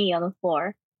just me on the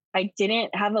floor. I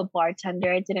didn't have a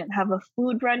bartender. I didn't have a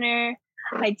food runner.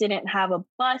 I didn't have a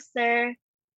busser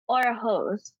or a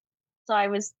host. So I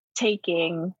was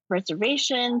taking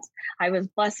reservations. I was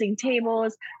bussing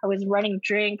tables. I was running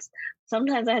drinks.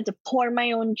 Sometimes I had to pour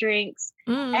my own drinks,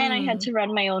 and I had to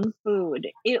run my own food.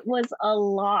 It was a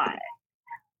lot.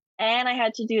 And I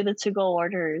had to do the to-go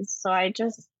orders. So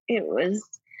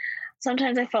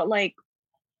sometimes I felt like,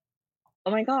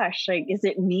 oh my gosh, like, is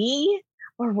it me?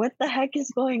 Or what the heck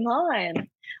is going on?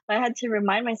 But I had to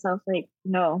remind myself, like,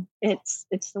 no, it's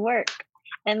the work.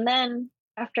 And then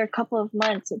after a couple of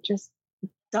months, it just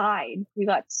died. We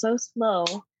got so slow,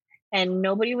 and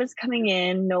nobody was coming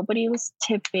in, nobody was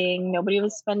tipping, nobody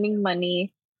was spending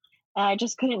money. And I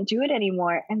just couldn't do it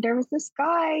anymore. And there was this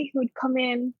guy who would come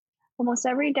in almost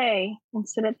every day and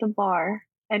sit at the bar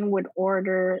and would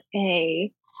order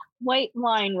a white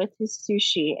wine with his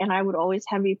sushi, and I would always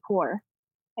heavy pour.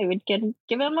 I would give him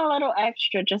a little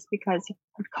extra just because he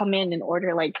would come in and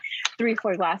order like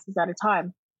 3-4 glasses at a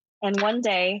time. And one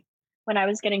day, when I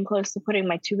was getting close to putting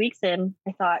my 2 weeks in,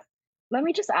 I thought, let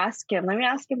me just ask him. Let me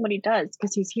ask him what he does,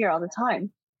 because he's here all the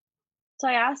time. So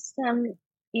I asked him,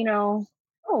 you know,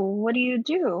 oh, what do you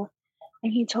do?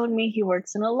 And he told me he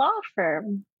works in a law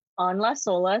firm on Las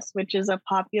Olas, which is a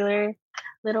popular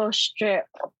little strip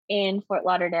in Fort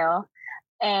Lauderdale.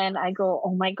 And I go,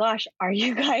 oh my gosh, are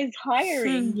you guys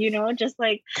hiring? You know, just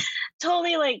like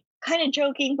totally like kind of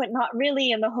joking, but not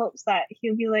really, in the hopes that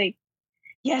he'll be like,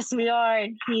 yes, we are.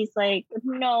 And he's like,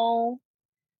 no,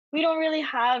 we don't really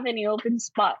have any open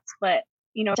spots, but,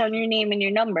 you know, down your name and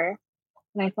your number.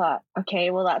 And I thought,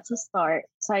 okay, well, that's a start.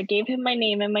 So I gave him my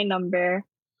name and my number.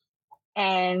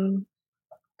 And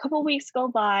a couple weeks go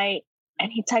by,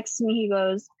 and he texts me. He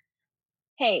goes,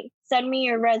 hey, send me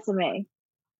your resume.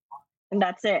 And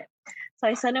that's it. So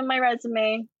I sent him my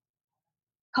resume.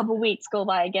 A couple weeks go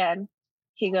by again.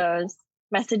 He goes,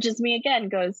 messages me again,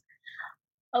 goes,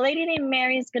 a lady named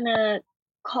Mary is going to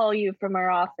call you from our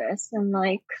office. I'm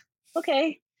like,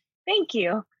 okay, thank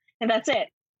you. And that's it.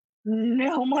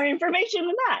 No more information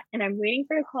than that. And I'm waiting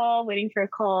for a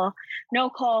call. No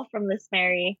call from this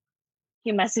Mary.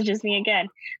 He messages me again.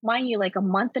 Mind you, like a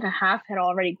month and a half had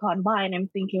already gone by, and I'm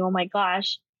thinking, oh my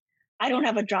gosh, I don't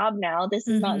have a job now. This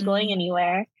is not going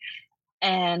anywhere.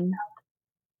 And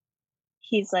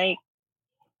he's like,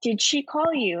 did she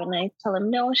call you? And I tell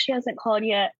him, no, she hasn't called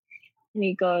yet. And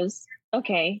he goes,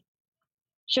 okay,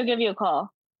 she'll give you a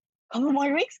call. A couple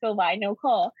more weeks go by, no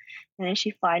call. And then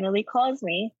she finally calls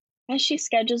me, and she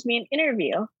schedules me an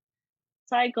interview.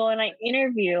 So I go and I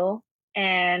interview,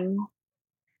 and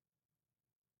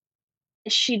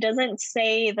she doesn't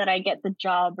say that I get the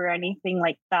job or anything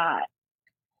like that.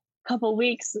 Couple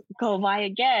weeks go by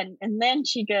again, and then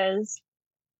she goes,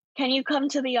 can you come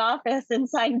to the office and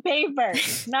sign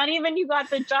papers? Not even you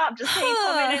got the job, just hey,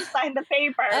 come in and sign the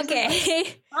papers. Okay.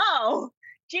 Like, oh,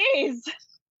 geez.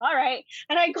 All right.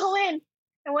 And I go in,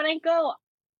 and when I go,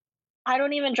 I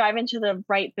don't even drive into the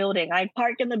right building. I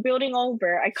park in the building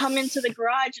over. I come into the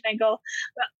garage and I go,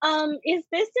 is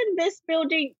this in this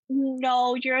building?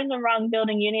 No, you're in the wrong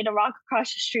building. You need to walk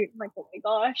across the street. I'm like, oh my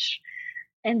gosh.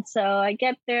 And so I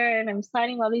get there and I'm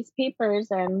signing all these papers,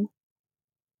 and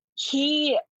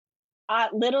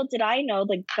little did I know,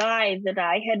 the guy that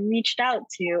I had reached out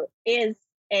to is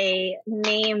a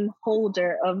name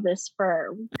holder of this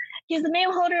firm. He's the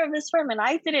name holder of this firm, and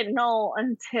I didn't know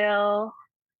until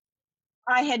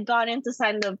I had gone in to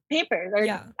sign the papers or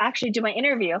actually do my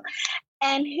interview.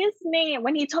 And his name,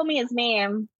 when he told me his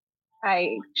name,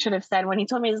 I should have said when he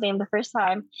told me his name the first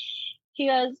time, he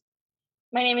goes,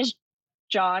 my name is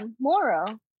John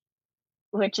Morrow.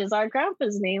 which is our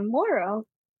grandpa's name, Moro.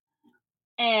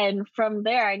 And from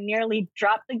there, I nearly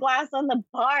dropped the glass on the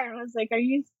bar and was like, are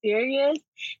you serious?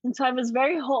 And so I was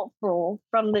very hopeful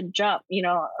from the jump,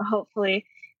 hopefully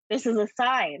this is a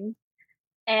sign.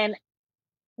 And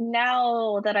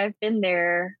now that I've been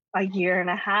there a year and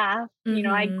a half,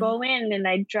 I go in and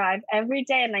I drive every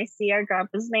day and I see our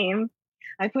grandpa's name.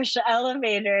 I push the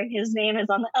elevator and his name is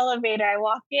on the elevator. I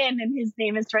walk in and his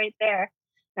name is right there.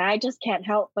 And I just can't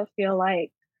help but feel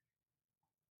like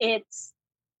it's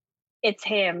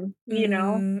him,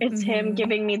 it's him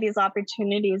giving me these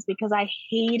opportunities, because I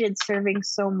hated serving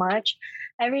so much.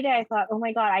 Every day I thought, oh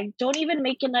my God, I don't even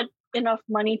make enough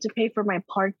money to pay for my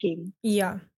parking.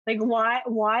 Yeah. Like,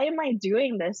 why am I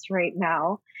doing this right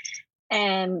now?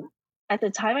 And at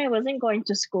the time I wasn't going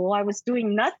to school, I was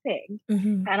doing nothing.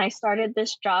 And I started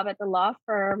this job at the law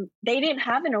firm. They didn't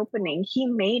have an opening. He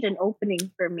made an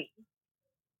opening for me.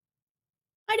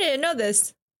 I didn't know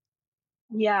this.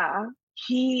 Yeah.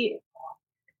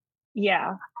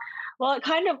 Yeah. Well, it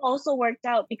kind of also worked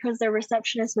out because their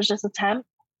receptionist was just a temp.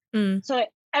 So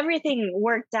everything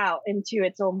worked out into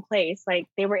its own place. Like,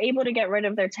 they were able to get rid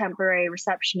of their temporary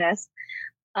receptionist.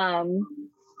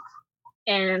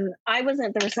 And I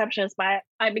wasn't the receptionist, but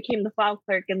I became the file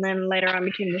clerk, and then later on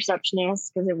became the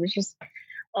receptionist, because it was just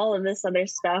all of this other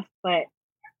stuff. But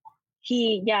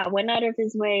he, went out of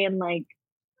his way and like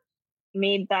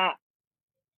made that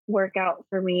work out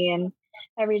for me. And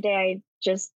every day I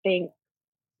just think,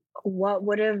 where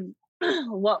would I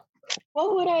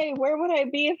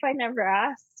be if I never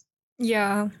asked?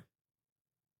 Yeah.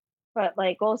 But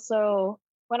like, also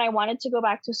when I wanted to go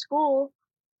back to school,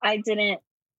 I didn't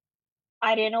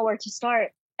know where to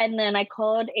start. And then I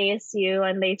called ASU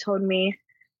and they told me,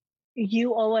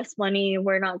 you owe us money.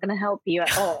 We're not going to help you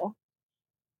at all.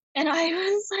 And I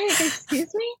was like,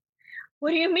 excuse me?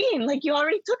 What do you mean? Like, you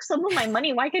already took some of my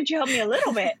money. Why can't you help me a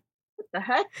little bit? What the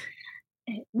heck?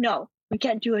 No, we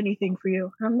can't do anything for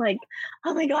you. I'm like,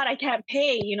 oh my God, I can't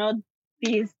pay,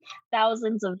 these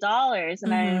thousands of dollars.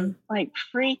 And I'm like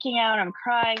freaking out. I'm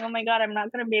crying. Oh my God, I'm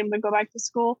not going to be able to go back to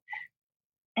school.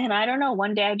 And I don't know,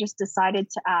 one day I just decided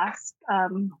to ask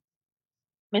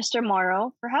Mr.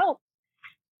 Morrow for help.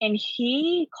 And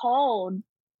he called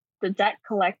the debt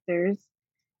collectors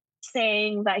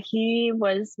saying that he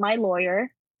was my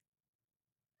lawyer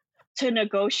to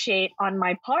negotiate on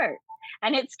my part.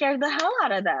 And it scared the hell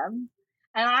out of them.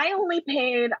 And I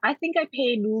think I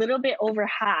paid a little bit over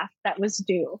half that was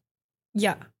due.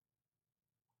 Yeah.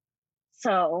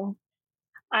 So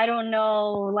I don't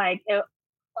know, like,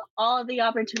 all of the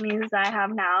opportunities that I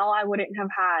have now, I wouldn't have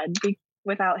had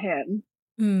without him.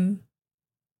 And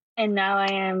now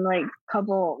I am like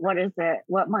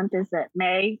what month is it?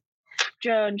 May,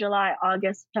 June, July,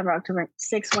 August, September, October,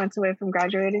 6 months away from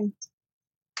graduating.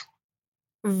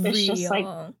 It's just like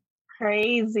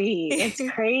crazy. It's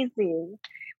crazy.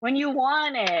 When you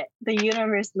want it, the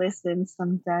universe listens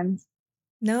sometimes.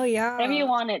 No, yeah. If you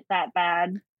want it that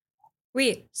bad.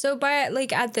 Wait, so by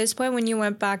like at this point when you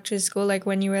went back to school, like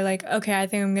when you were like, okay, I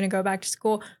think I'm going to go back to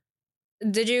school,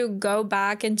 did you go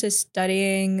back into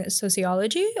studying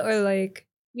sociology or like?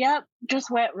 Yep,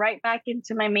 just went right back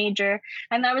into my major.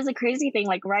 And that was a crazy thing.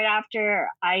 Like, right after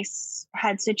I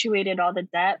had situated all the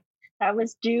debt that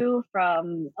was due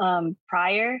from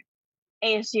prior,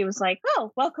 ASU was like,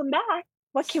 oh, welcome back.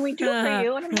 What can we do for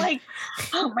you? And I'm like,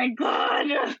 oh my God.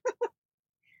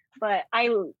 But I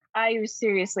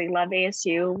seriously love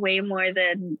ASU way more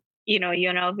than,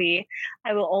 UNLV.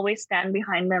 I will always stand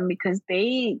behind them because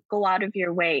they go out of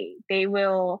your way. They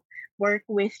will work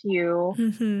with you.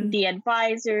 The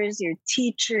advisors, your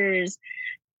teachers,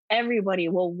 everybody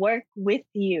will work with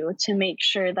you to make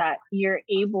sure that you're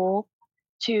able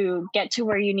to get to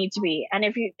where you need to be. And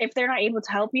if they're not able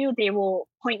to help you, they will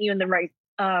point you in the right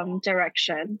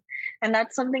direction. And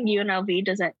that's something UNLV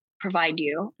doesn't provide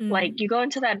you. Like, you go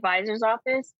into the advisor's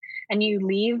office and you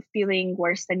leave feeling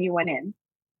worse than you went in.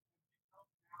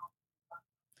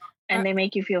 And they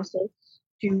make you feel so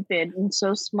stupid and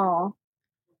so small.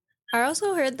 I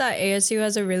also heard that ASU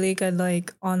has a really good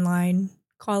like online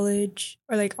college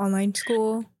or like online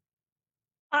school.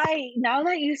 Now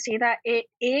that you say that, it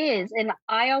is. And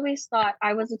I always thought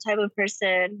I was the type of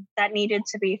person that needed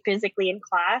to be physically in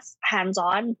class,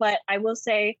 hands-on. But I will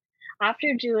say, after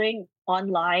doing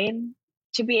online,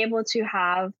 to be able to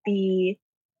have the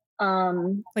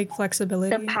like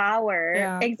flexibility, the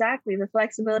power, exactly, the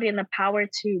flexibility and the power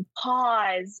to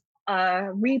pause,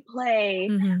 replay,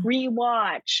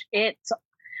 rewatch, it's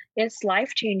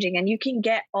life-changing, and you can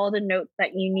get all the notes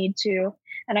that you need to.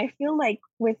 And I feel like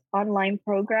with online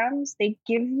programs, they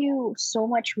give you so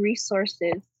much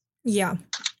resources. Yeah.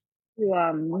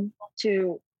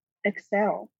 to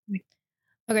excel.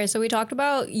 Okay, so we talked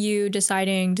about you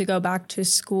deciding to go back to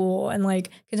school and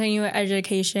like continue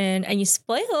education, and you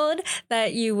spoiled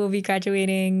that you will be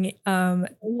graduating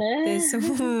this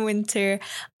winter.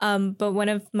 But one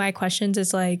of my questions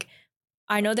is like,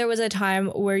 I know there was a time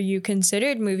where you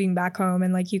considered moving back home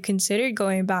and like you considered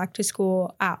going back to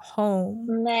school at home.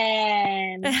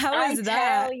 Man, How was I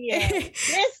that? tell you,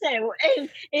 listen,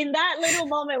 in that little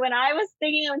moment when I was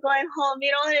thinking of going home,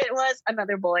 you know what it was?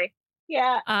 Another boy.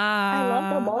 Yeah, I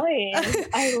love the boys.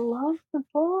 I love the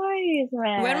boys,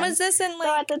 man. When was this in like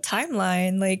So at the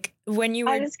timeline? Like when you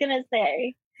were? I was gonna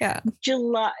say, yeah,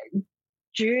 July,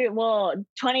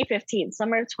 2015,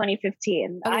 summer of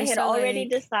 2015. Okay, I had so, already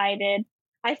like- decided.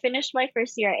 I finished my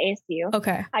first year at ASU.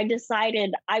 okay. I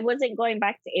decided I wasn't going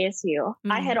back to ASU.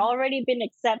 I had Mhm. already been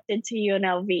accepted to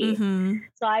UNLV. Mm-hmm.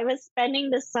 So I was spending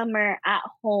the summer at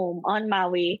home on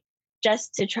Maui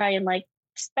just to try and like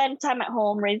spend time at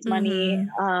home, raise money,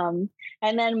 and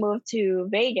then move to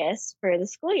Vegas for the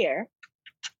school year.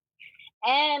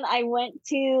 And I went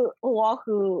to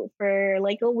Oahu for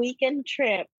like a weekend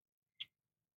trip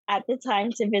at the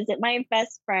time to visit my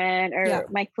best friend or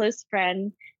my close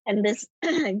friend and this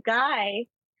guy.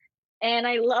 And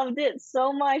I loved it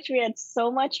so much. We had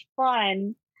so much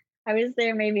fun. I was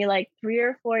there maybe like 3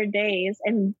 or 4 days,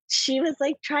 and she was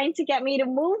like trying to get me to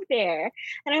move there.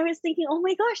 And I was thinking, oh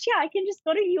my gosh, yeah, I can just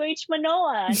go to UH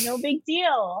Manoa. No big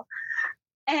deal.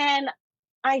 And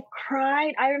I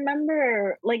cried. I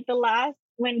remember like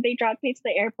when they dropped me to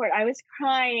the airport, I was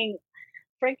crying,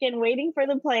 freaking waiting for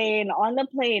the plane, on the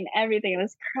plane, everything. I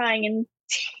was crying in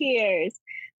tears.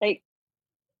 Like,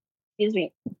 excuse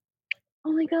me.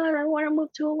 Oh my God, I want to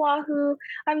move to Oahu.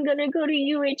 I'm going to go to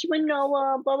UH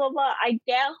Manoa, blah, blah, blah. I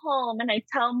get home and I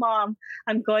tell mom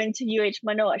I'm going to UH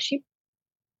Manoa. She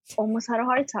almost had a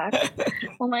heart attack.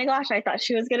 Oh my gosh, I thought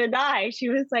she was going to die. She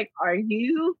was like, are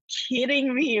you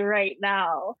kidding me right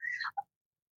now?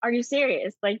 Are you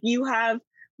serious? Like, you have,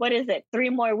 3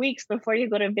 more weeks before you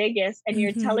go to Vegas, and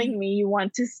you're telling me you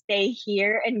want to stay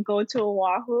here and go to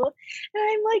Oahu? And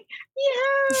I'm like,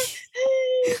 yeah,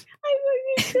 I want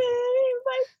to stay with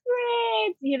my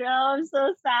friends. You know, I'm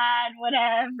so sad,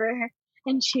 whatever.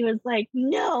 And she was like,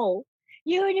 no,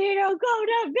 you need to go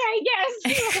to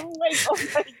Vegas. I'm like, oh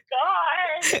my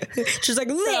God. She's like,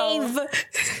 leave.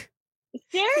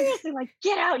 Seriously, like,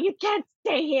 get out. You can't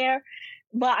stay here.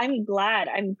 But I'm glad.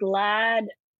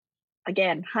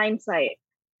 Again, hindsight,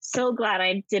 so glad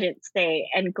I didn't stay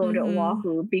and go to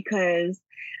Oahu, because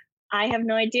I have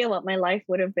no idea what my life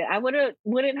would have been. I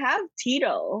wouldn't have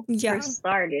Tito for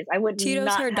starters. I would Tito's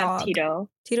not her have dog. Tito.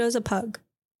 Tito's a pug.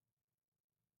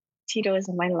 Tito is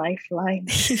my lifeline.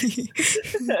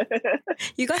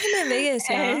 You got him in Vegas,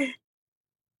 yeah?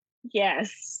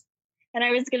 Yes. And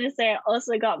I was gonna say I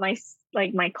also got my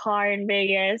car in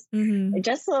Vegas.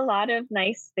 Just a lot of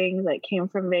nice things that came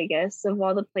from Vegas, of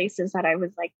all the places that I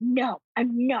was like, no,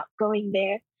 I'm not going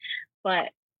there.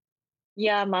 But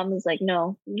yeah, mom was like,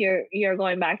 no, you're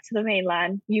going back to the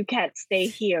mainland. You can't stay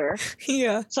here.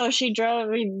 Yeah. So she brought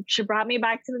me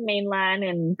back to the mainland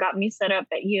and got me set up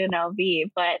at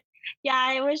UNLV. But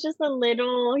yeah, it was just a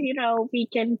little,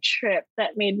 weekend trip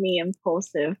that made me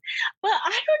impulsive. But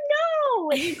I don't know.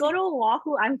 When you go to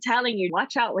Oahu, I'm telling you,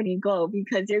 watch out when you go,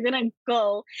 because you're going to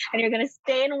go and you're going to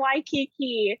stay in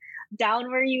Waikiki,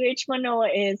 down where UH Manoa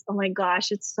is. Oh my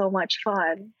gosh, it's so much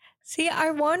fun. See,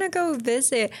 I want to go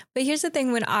visit. But here's the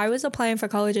thing. When I was applying for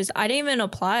colleges, I didn't even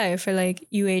apply for like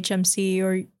UHMC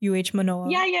or UH Manoa.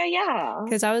 Yeah.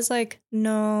 Because I was like,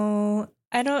 no,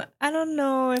 I don't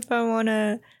know if I want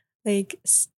to like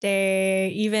stay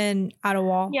even out of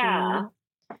Oahu. Yeah.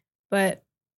 But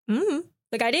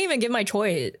like I didn't even give my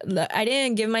choice. I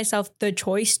didn't give myself the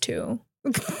choice to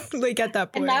like at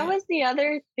that point. And that was the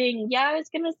other thing. Yeah, I was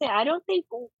gonna say, I don't think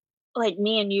like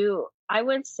me and you, I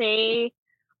would say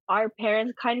our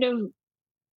parents kind of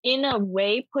in a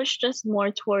way pushed us more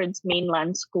towards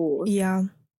mainland schools. Yeah.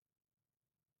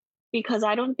 Because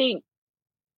I don't think,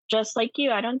 just like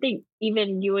you, I don't think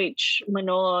even UH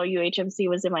Manoa, UHMC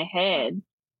was in my head.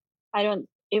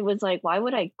 It was like, why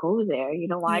would I go there?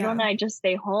 Why don't I just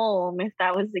stay home if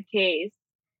that was the case?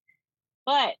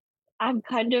 But I'm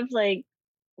kind of like,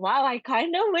 wow, I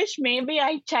kind of wish maybe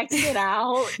I checked it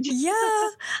out. Yeah,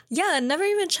 I never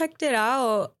even checked it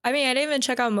out. I mean, I didn't even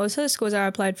check out most of the schools I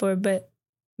applied for, but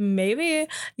maybe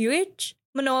UH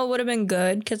Manoa would have been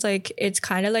good because like it's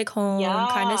kind of like home,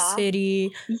 kind of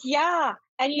city. Yeah.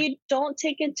 And you don't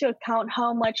take into account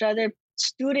how much other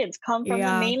students come from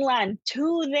the mainland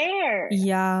to there.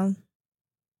 Yeah.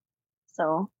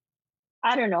 So,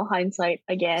 I don't know, hindsight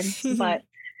again. But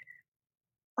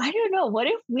I don't know. What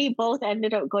if we both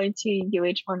ended up going to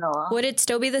UH Manoa? Would it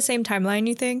still be the same timeline,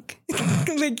 you think?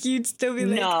 Like, you'd still be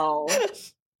like... No.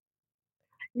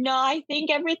 No, I think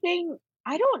everything...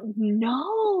 I don't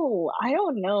know.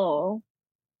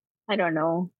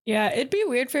 Yeah, it'd be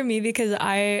weird for me because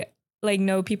I, like,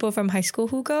 know people from high school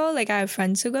who go. Like, I have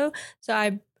friends who go. So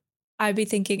I'd be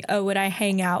thinking, oh, would I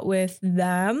hang out with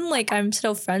them? Like, I'm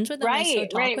still friends with them. I still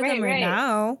talk with them right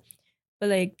now. But,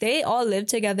 like, they all live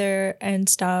together and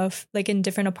stuff, like, in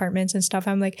different apartments and stuff.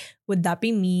 I'm like, would that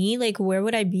be me? Like, where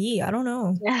would I be? I don't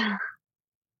know. Yeah.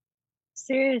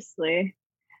 Seriously.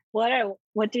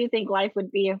 What do you think life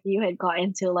would be if you had got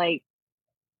into, like,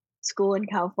 school in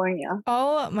California?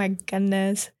 Oh, my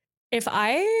goodness. If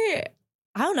I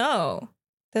don't know.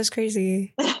 That's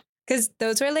crazy. Because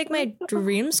those were like my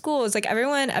dream schools. Like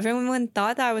everyone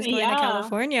thought that I was going to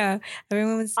California.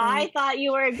 Everyone was like, I thought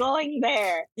you were going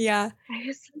there. Yeah. I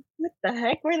was like, what the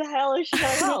heck? Where the hell is she?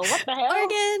 Oh, what the hell?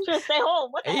 Oregon. Should stay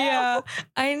home. What the hell? Yeah,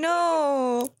 I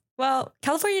know. Well,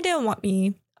 California didn't want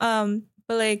me. But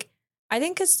like, I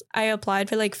think because I applied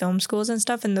for like film schools and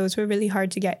stuff, and those were really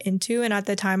hard to get into. And at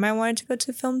the time, I wanted to go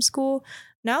to film school.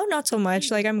 Now, not so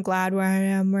much. Like, I'm glad where I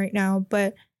am right now.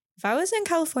 But if I was in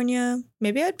California,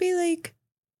 maybe I'd be like,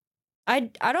 I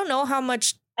don't know how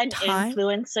much time.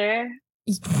 Influencer.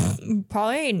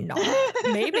 Probably not.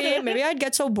 Maybe I'd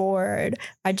get so bored.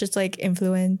 I'd just like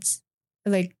influence,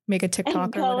 like make a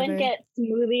TikTok and or go whatever. And get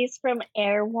smoothies from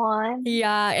Air One.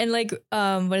 Yeah, and like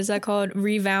what is that called?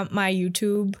 Revamp my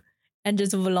YouTube and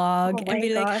just vlog and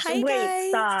be like, hi guys.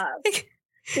 Stop.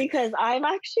 Because I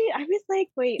was like,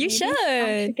 wait, you should.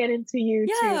 I should get into YouTube.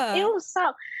 Yeah. Ew,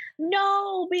 stop.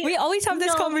 No, we always have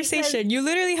this conversation. You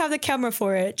literally have the camera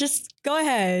for it. Just go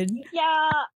ahead. Yeah,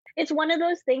 it's one of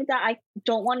those things that I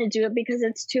don't want to do it because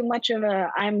it's too much of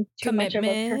a. I'm too much of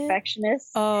a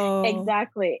perfectionist. Oh,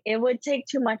 exactly. It would take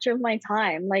too much of my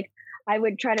time. Like I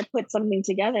would try to put something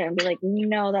together and be like,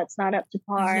 no, that's not up to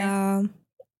par. Yeah.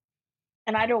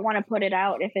 And I don't want to put it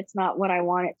out if it's not what I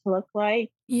want it to look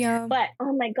like. Yeah. But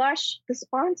oh my gosh, the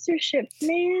sponsorships,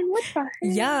 man. What the heck?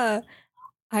 Yeah.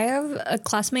 I have a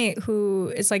classmate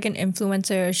who is like an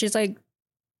influencer. She's like,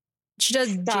 she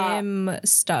does gym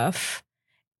stuff.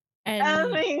 And oh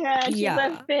my gosh, she's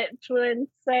a fit influencer.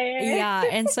 Yeah,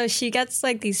 and so she gets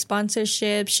like these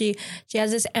sponsorships. She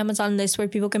has this Amazon list where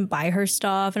people can buy her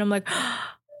stuff. And I'm like,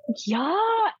 yeah,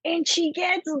 and she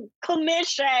gets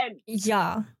commission.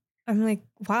 Yeah. I'm like,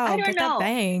 wow, get that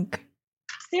bank.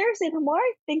 Seriously, the more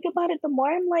I think about it, the more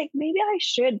I'm like, maybe I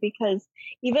should, because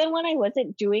even when I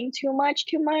wasn't doing too much,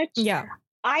 yeah,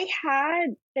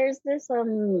 there's this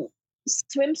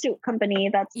swimsuit company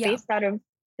that's based out of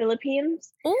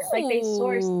Philippines. Ooh. Like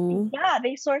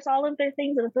they source all of their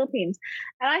things in the Philippines,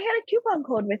 and I had a coupon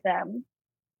code with them,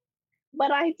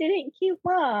 but I didn't keep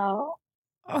up.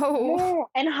 Oh,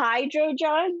 and Hydro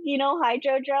Jug,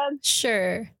 Hydro Jug?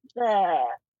 Sure.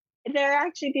 They're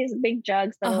actually these big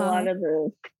jugs that a lot of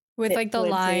the with like the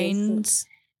lines.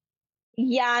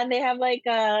 Yeah, and they have like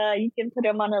you can put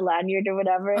them on a lanyard or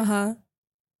whatever.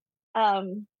 I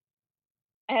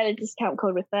had a discount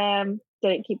code with them.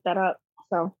 Didn't keep that up,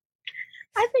 so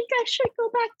I think I should go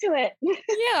back to it.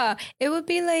 Yeah, it would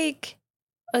be like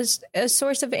a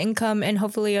source of income and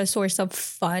hopefully a source of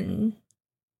fun.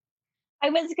 I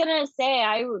was gonna say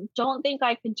I don't think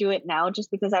I could do it now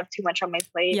just because I have too much on my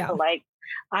plate. Yeah. But like,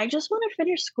 I just want to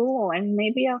finish school and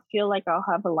maybe I'll feel like I'll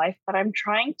have a life. But I'm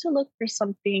trying to look for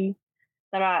something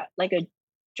that like a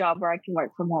job where I can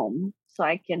work from home, so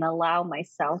I can allow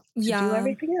myself to do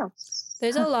everything else.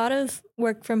 There's a lot of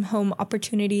work from home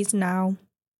opportunities now.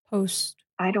 Post.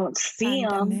 I don't see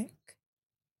them.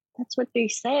 That's what they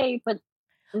say, but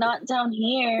not down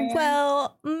here.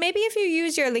 Well, maybe if you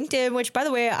use your LinkedIn, which by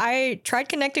the way, I tried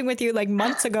connecting with you like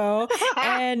months ago,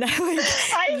 and like, what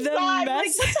the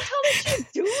hell did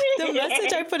you do? The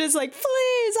message I put is like,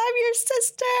 please, I'm your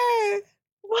sister.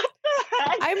 What the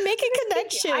heck? I'm making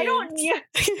connections. I don't use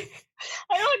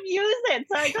it.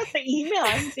 So I got the email.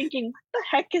 I'm thinking, what the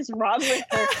heck is wrong with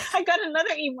her? I got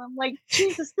another email. I'm like,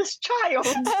 Jesus, this child.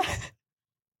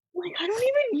 Like, I don't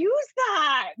even use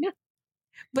that.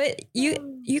 But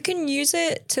you can use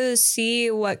it to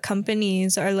see what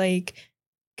companies are like,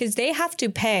 because they have to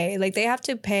pay. Like, they have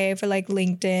to pay for like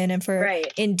LinkedIn and for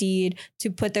Indeed to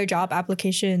put their job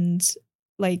applications,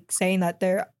 like saying that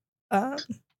they're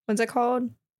what's it called?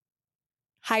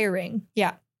 Hiring.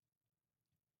 Yeah.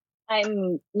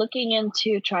 I'm looking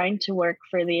into trying to work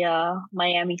for the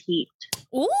Miami Heat.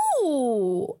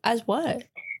 Ooh, as what?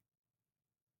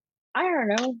 I don't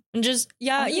know. And just,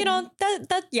 yeah.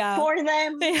 For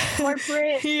them,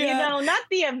 corporate, not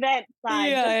the event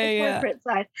side, just the corporate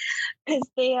side. Because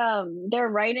they're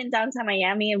right in downtown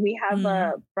Miami, and we have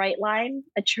a Bright Line,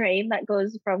 a train that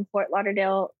goes from Fort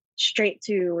Lauderdale straight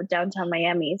to downtown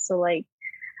Miami. So, like,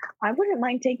 I wouldn't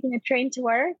mind taking a train to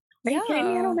work. Are you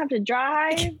kidding me? I don't have to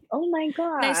drive. Oh my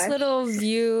god! Nice little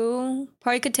view.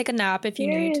 Probably could take a nap if you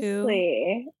need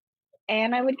to.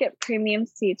 And I would get premium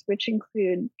seats, which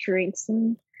include drinks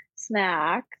and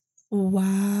snacks.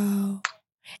 Wow.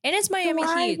 And it's Miami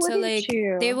Heat, so like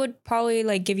they would probably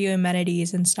like give you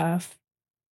amenities and stuff.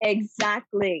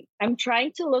 Exactly. I'm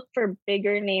trying to look for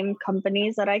bigger name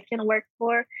companies that I can work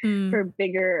for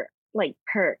bigger like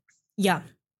perks. Yeah.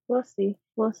 We'll see.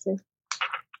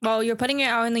 Well, you're putting it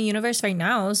out in the universe right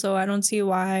now, so I don't see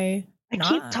why not. I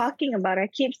keep talking about it. I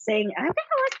keep saying, I'm going to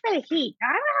work for the Heat.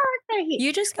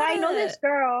 You just gotta, I know this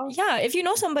girl. Yeah, if you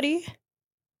know somebody.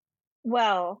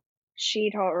 Well,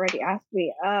 she'd already asked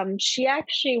me. She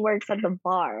actually works at the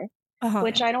bar,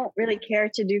 which I don't really care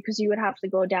to do because you would have to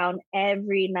go down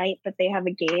every night that they have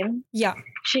a game. Yeah.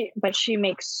 But she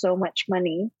makes so much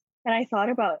money. And I thought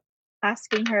about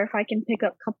asking her if I can pick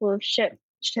up a couple of shifts.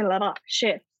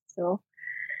 So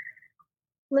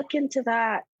look into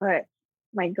that. But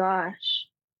my gosh.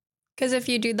 Because if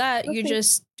you do that, you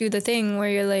just do the thing where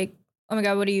you're like, oh my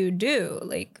God, what do you do?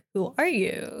 Like, who are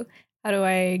you? How do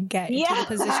I get into the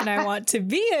position I want to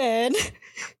be in?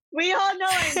 We all know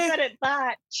I'm good at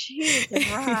that.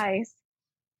 Jesus Christ.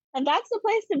 And that's the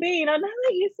place to be. Now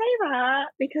that you say that,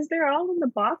 because they're all in the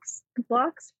box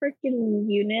freaking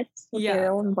units with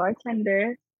their own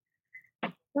bartender.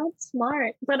 That's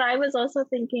smart. But I was also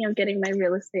thinking of getting my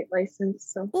real estate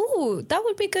license. So. Ooh, that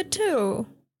would be good too.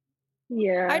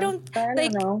 Yeah. I don't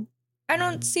know. I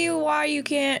don't see why you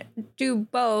can't do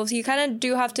both. You kind of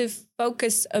do have to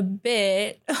focus a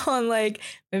bit on like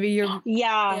maybe your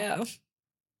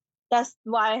That's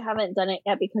why I haven't done it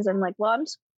yet, because I'm like, well, I'm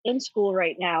in school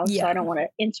right now, so I don't want to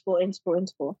in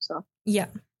school. So yeah.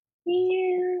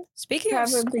 Speaking of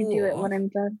school, probably do it when I'm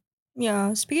done.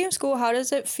 Yeah. Speaking of school, how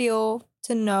does it feel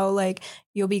to know like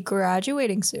you'll be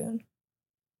graduating soon?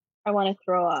 I want to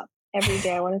throw up every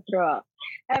day. I want to throw up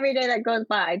every day that goes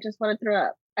by. I just want to throw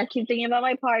up. I keep thinking about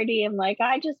my party. I'm like,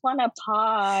 I just want a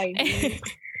party.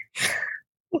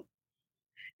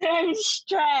 I'm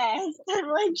stressed. I'm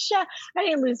like, I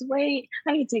need to lose weight.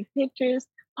 I need to take pictures.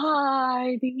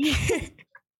 Party.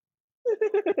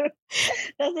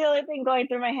 That's the only thing going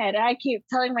through my head. I keep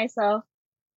telling myself,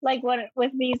 like,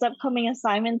 with these upcoming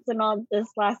assignments and all this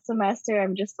last semester,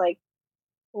 I'm just like,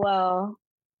 well,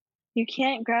 you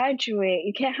can't graduate.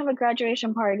 You can't have a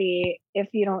graduation party if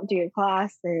you don't do your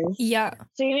classes. Yeah.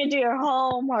 So you need to do your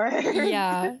homework.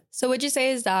 Yeah. So would you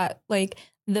say is that like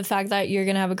the fact that you're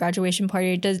going to have a graduation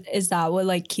party, is that what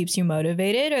like keeps you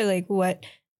motivated, or like what?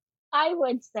 I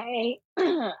would say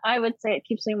it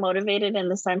keeps me motivated in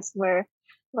the sense where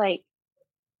like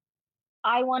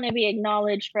I want to be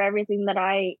acknowledged for everything that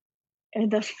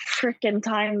the freaking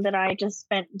time that I just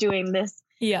spent doing this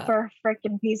for a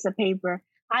freaking piece of paper.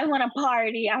 I want to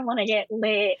party. I want to get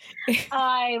lit.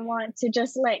 I want to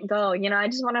just let go. I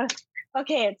just want to,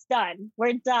 okay, it's done.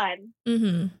 We're done.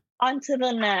 Mm-hmm. On to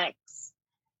the next.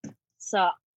 So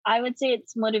I would say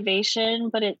it's motivation,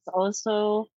 but it's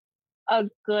also a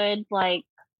good, like,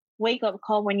 wake-up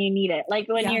call when you need it. Like,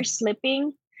 when you're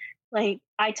slipping, like,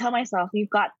 I tell myself, you've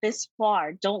got this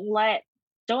far. Don't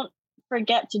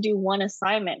forget to do one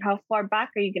assignment. How far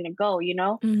back are you going to go,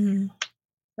 Mm-hmm.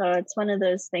 So it's one of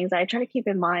those things I try to keep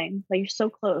in mind. Like, you're so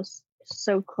close.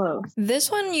 So close.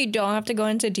 This one you don't have to go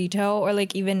into detail or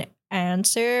like even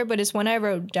answer, but it's one I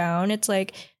wrote down. It's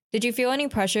like, did you feel any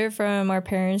pressure from our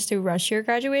parents to rush your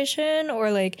graduation? Or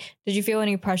like, did you feel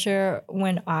any pressure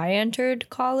when I entered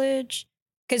college?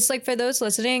 Because like for those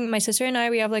listening, my sister and I,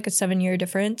 we have like a 7-year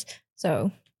difference. So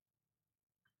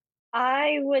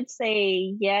I would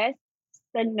say yes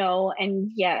and no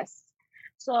and yes.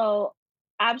 So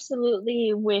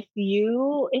absolutely with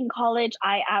you in college,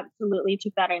 I absolutely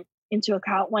took that into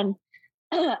account when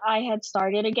I had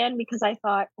started again, because I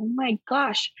thought, oh my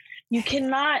gosh, you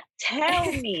cannot tell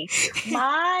me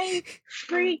my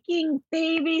freaking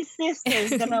baby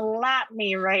sister's gonna lap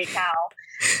me right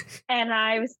now. And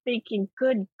I was thinking,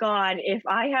 good God, if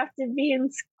I have to be in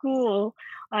school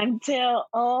until,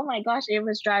 oh my gosh, it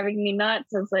was driving me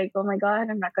nuts. I was like, oh my God,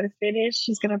 I'm not going to finish.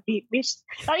 She's going to beat me.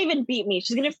 Not even beat me.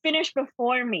 She's going to finish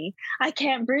before me. I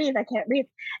can't breathe.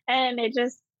 And it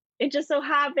just so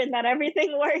happened that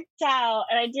everything worked out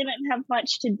and I didn't have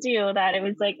much to do, that it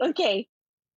was like, okay,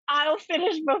 I'll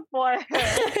finish before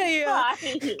her.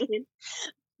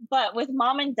 But with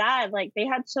mom and dad, like they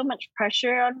had so much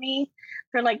pressure on me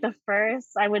for like the first,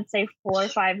 I would say 4 or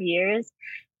 5 years.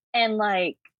 And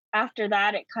like after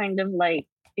that, it kind of like,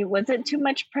 it wasn't too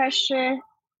much pressure.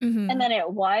 And then it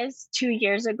was 2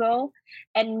 years ago.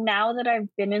 And now that I've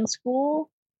been in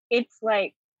school, it's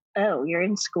like, oh, you're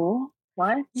in school?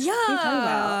 What? Yeah. What are you talking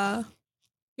about?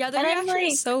 Yeah, the And I'm reaction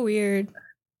like, is so weird.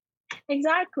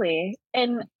 exactly.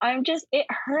 And I'm just, it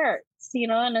hurts, you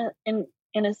know,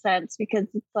 in a sense, because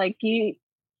it's like you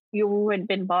had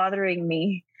been bothering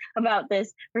me about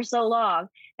this for so long,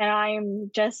 and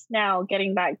I'm just now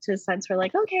getting back to a sense where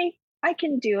like, okay, I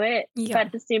can do it. Yeah. But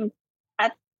at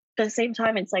the same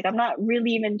time, it's like I'm not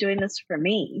really even doing this for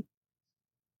me.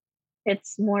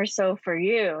 It's more so for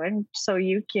you, and so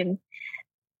you can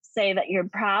say that you're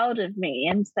proud of me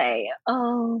and say,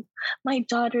 oh, my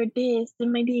daughter this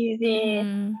and my this.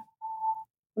 Mhm.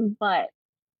 But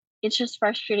it's just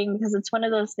frustrating because it's one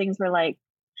of those things where like,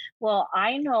 well,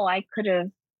 I know I could have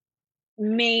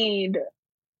made,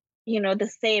 you know, the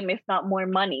same, if not more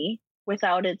money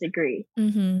without a degree,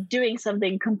 doing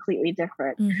something completely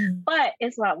different. But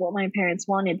it's not what my parents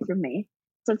wanted from me.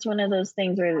 So it's one of those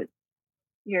things where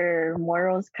your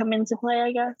morals come into play,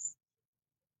 I guess.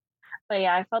 But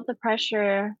yeah, I felt the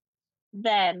pressure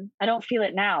then. I don't feel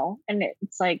it now. And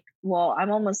it's like, well,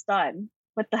 I'm almost done.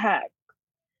 What the heck?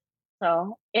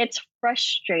 So it's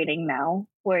frustrating now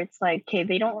where it's like, okay,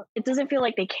 it doesn't feel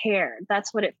like they care.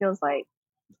 That's what it feels like.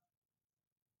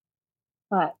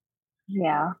 But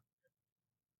yeah,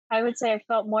 I would say I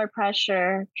felt more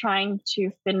pressure trying to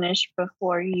finish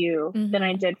before you than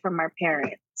I did from our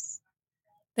parents.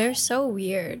 They're so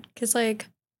weird. Cause like,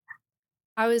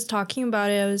 I was talking about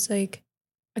it. I was like,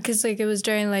 because like it was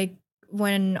during like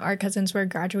when our cousins were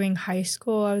graduating high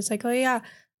school. I was like, oh yeah,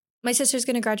 my sister's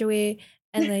gonna graduate,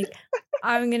 and like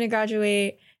I'm gonna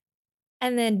graduate.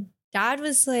 And then dad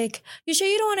was like, you sure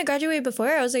you don't want to graduate before?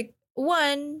 I was like,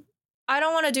 one, I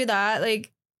don't want to do that.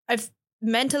 Like, I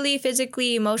mentally,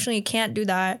 physically, emotionally can't do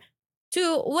that.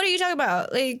 Two, what are you talking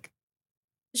about? Like,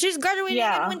 she's graduating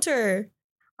in winter.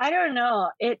 I don't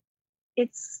know.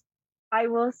 It's I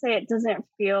will say it doesn't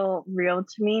feel real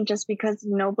to me just because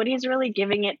nobody's really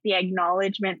giving it the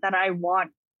acknowledgement that I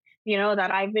want, you know,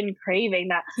 that I've been craving,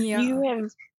 that you have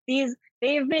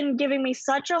they've been giving me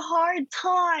such a hard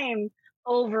time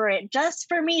over it just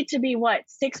for me to be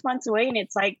 6 months away. And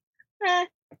it's like,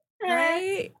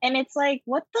 right? And it's like,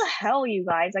 what the hell, you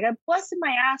guys? Like, I busted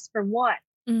my ass for what?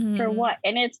 For what?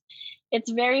 And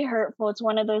it's very hurtful. It's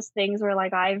one of those things where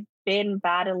like I've been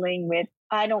battling with,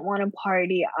 I don't want to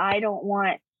party. I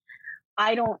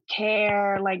don't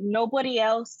care. Like nobody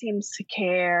else seems to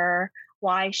care.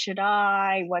 Why should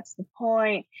I? What's the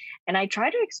point? And I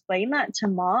try to explain that to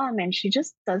mom and she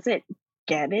just doesn't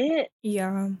get it.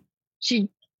 Yeah. She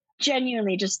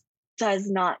genuinely just does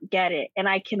not get it. And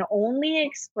I can only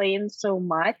explain so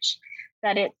much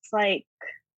that it's like,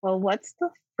 well, what's the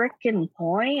freaking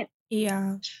point?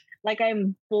 Yeah. Like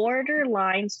I'm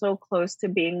borderline so close to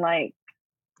being like,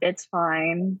 it's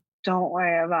fine. Don't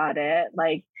worry about it.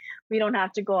 Like, we don't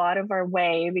have to go out of our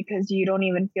way because you don't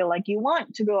even feel like you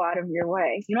want to go out of your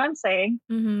way. You know what I'm saying?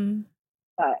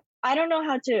 But I don't know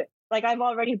how to, like, I've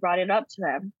already brought it up to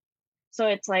them. So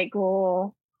it's like,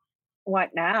 well, what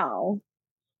now?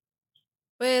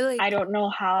 But like, I don't know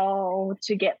how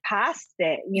to get past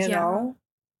it, you know?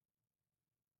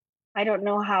 I don't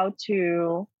know how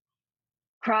to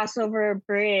cross over a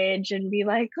bridge and be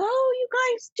like, oh, you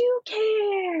guys do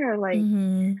care. Like,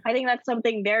 I think that's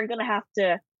something they're going to have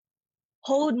to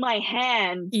hold my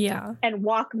hand and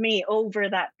walk me over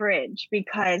that bridge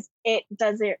because it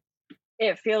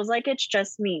feels like it's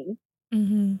just me.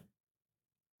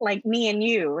 Like me and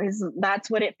you that's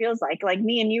what it feels like. Like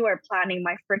me and you are planning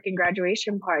my freaking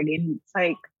graduation party. And it's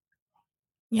like,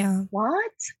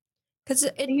 what? Because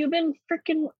you've been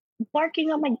freaking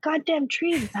barking on my goddamn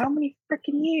trees how many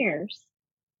freaking years?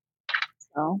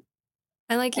 So,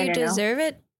 and like you deserve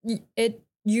it.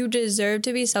 You deserve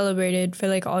to be celebrated for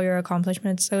like all your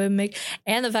accomplishments. So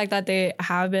and the fact that they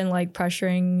have been like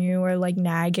pressuring you or like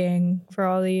nagging for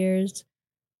all the years,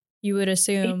 you would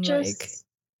assume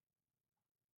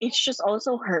it's just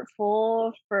also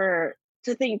hurtful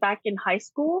to think back in high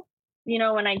school, you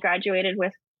know, when I graduated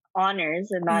with honors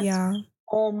and that's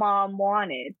all mom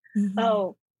wanted.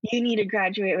 Oh, you need to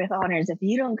graduate with honors. If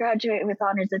you don't graduate with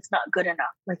honors, it's not good enough.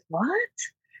 Like, what? What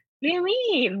do you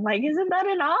mean? Like, isn't that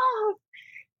enough?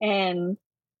 And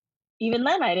even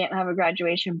then, I didn't have a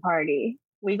graduation party.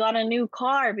 We got a new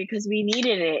car because we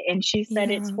needed it. And she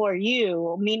said, it's for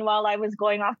you. Meanwhile, I was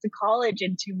going off to college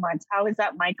in 2 months. How is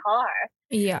that my car?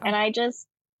 Yeah. And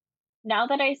now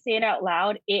that I say it out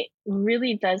loud, it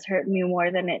really does hurt me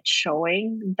more than it's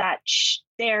showing that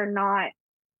they're not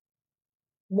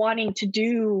wanting to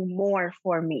do more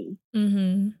for me,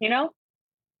 you know?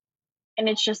 And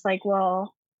it's just like,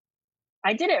 well,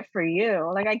 I did it for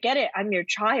you. Like, I get it. I'm your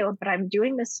child, but I'm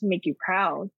doing this to make you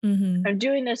proud. I'm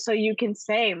doing this so you can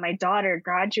say my daughter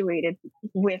graduated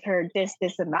with her this,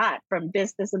 and that from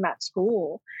this, and that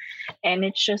school. And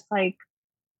it's just like,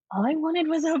 all I wanted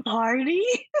was a party.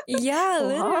 Yeah,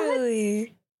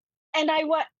 literally. And I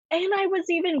was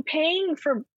even paying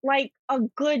for like a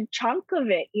good chunk of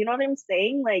it. You know what I'm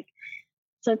saying? Like,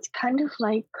 so it's kind of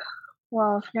like,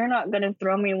 well, if you're not gonna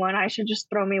throw me one, I should just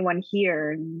throw me one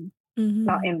here and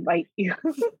not invite you.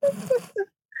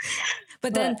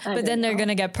 But then they're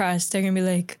gonna get pressed. They're gonna be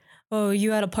like, "Oh,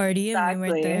 you had a party and we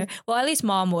weren't there." Well, at least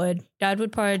mom would. Dad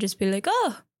would probably just be like,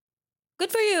 "Oh,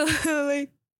 good for you."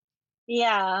 Like,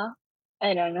 yeah,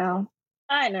 I don't know.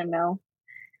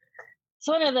 It's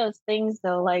one of those things,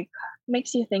 though. Like,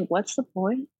 makes you think, what's the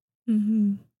point?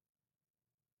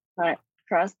 But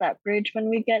cross that bridge when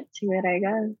we get to it, I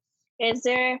guess. Is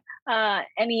there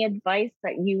any advice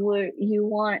that you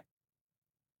want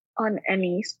on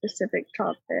any specific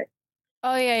topic?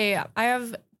 Oh yeah. I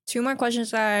have 2 more questions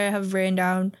that I have written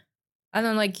down, and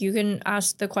then like you can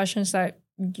ask the questions that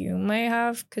you might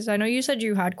have, because I know you said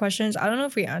you had questions. I don't know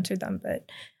if we answered them, but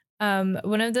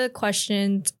one of the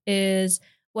questions is,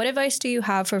 what advice do you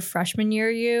have for freshman year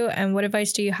you, and what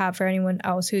advice do you have for anyone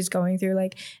else who's going through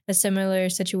like a similar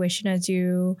situation as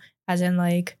you, as in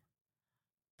like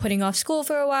putting off school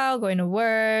for a while, going to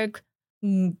work,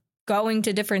 going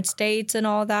to different states and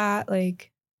all that?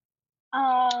 Like,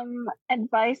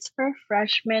 advice for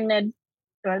freshmen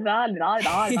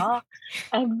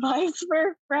advice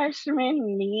for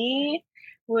freshman me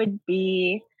would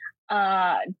be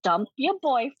dump your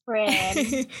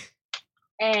boyfriend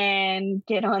and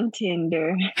get on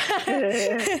Tinder.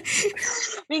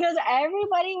 Because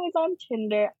everybody was on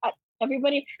Tinder.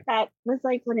 Everybody, that was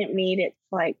like when it made its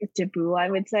like debut, I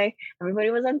would say.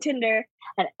 Everybody was on Tinder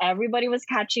and everybody was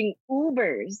catching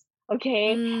Ubers.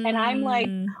 Okay. And I'm like,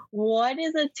 what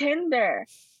is a Tinder?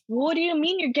 What do you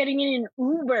mean you're getting in an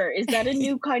Uber? Is that a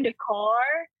new kind of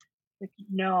car? Like,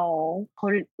 no, call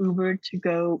an Uber to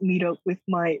go meet up with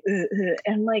my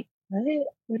and like, what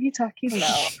are you talking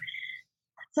about?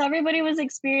 So everybody was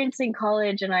experiencing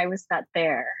college and I was sat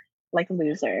there like a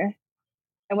loser.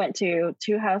 I went to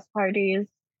 2 house parties,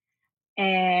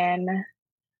 and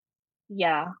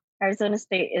yeah, Arizona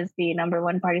State is the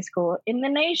 #1 party school in the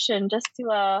nation, just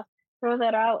to throw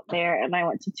that out there. And I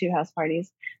went to 2 house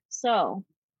parties. So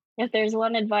if there's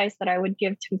one advice that I would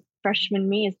give to freshman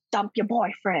me is dump your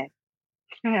boyfriend.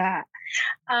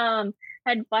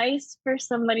 Advice for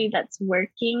somebody that's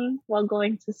working while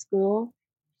going to school: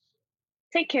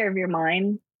 take care of your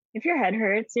mind. If your head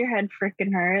hurts, your head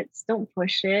freaking hurts. Don't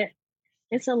push it.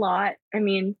 It's a lot. I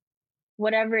mean,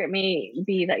 whatever it may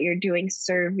be that you're doing,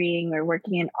 serving or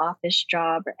working an office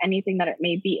job or anything that it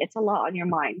may be, it's a lot on your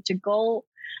mind to go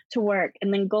to work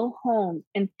and then go home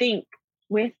and think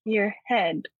with your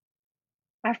head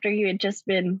after you had just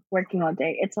been working all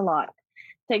day. It's a lot.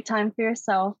 Take time for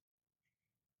yourself.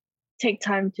 Take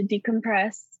time to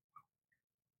decompress.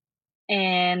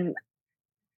 And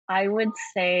I would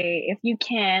say, if you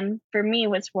can, for me,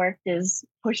 what's worked is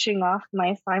pushing off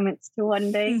my assignments to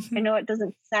one day. I know it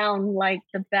doesn't sound like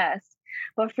the best,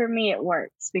 but for me, it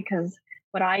works because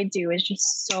what I do is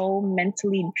just so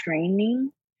mentally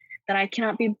draining that I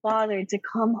cannot be bothered to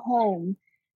come home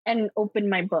and open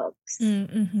my books.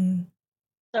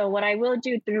 So what I will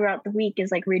do throughout the week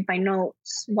is like read my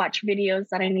notes, watch videos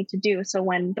that I need to do. So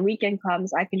when the weekend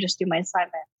comes, I can just do my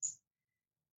assignments.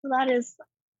 So that is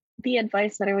the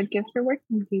advice that I would give for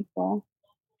working people,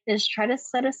 is try to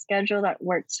set a schedule that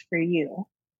works for you.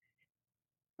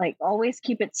 Like, always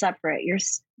keep it separate,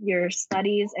 your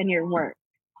studies and your work.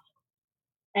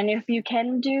 And if you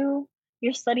can do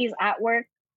your studies at work,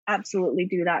 absolutely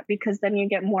do that, because then you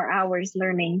get more hours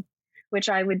learning, which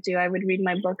I would do. I would read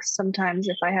my books sometimes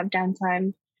if I have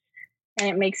downtime, and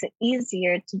it makes it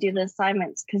easier to do the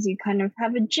assignments because you kind of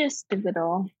have a gist of it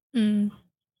all.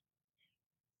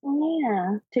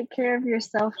 Yeah, take care of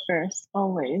yourself first,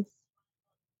 always.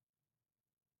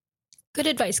 Good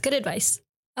advice.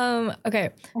 Okay.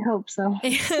 I hope so.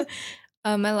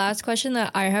 My last question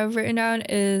that I have written down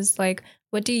is like,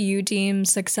 what do you deem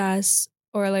success,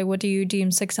 or like, what do you deem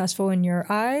successful in your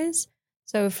eyes?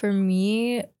 So for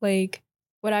me, like,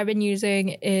 what I've been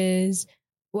using is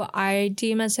what I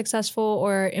deem as successful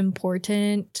or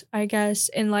important, I guess,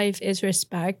 in life is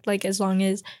respect. Like, as long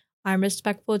as I'm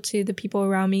respectful to the people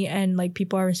around me and like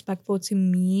people are respectful to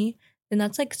me, then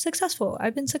that's like successful.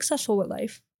 I've been successful with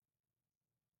life.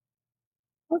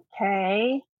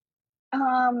 Okay.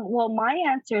 Well, my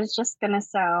answer is just gonna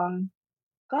sound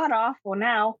god awful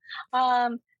now.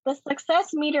 The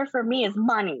success meter for me is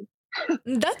money.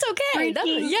 That's okay.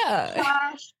 Freaking Yeah.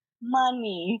 cash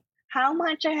money. How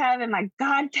much I have in my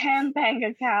goddamn bank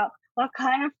account, what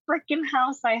kind of freaking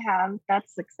house I have,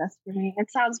 that's success for me.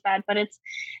 It sounds bad, but it's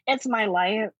my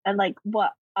life and like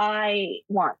what I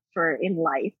want for in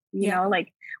life. You Yeah. know,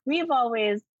 like we've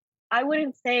always, I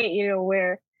wouldn't say, you know,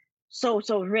 we're so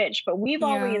rich, but we've Yeah.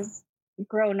 always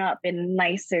grown up in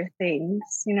nicer things,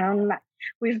 you know.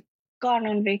 We've gone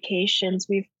on vacations,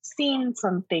 we've seen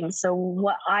some things. So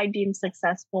what I deem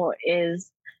successful is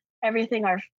everything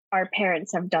our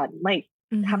parents have done, like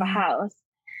have a Mhm. house,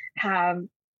 have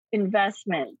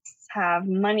investments, have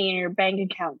money in your bank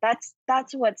account.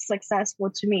 That's what's successful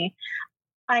to me.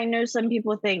 I know some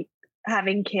people think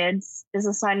having kids is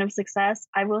a sign of success.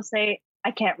 I will say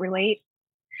I can't relate.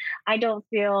 I don't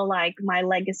feel like my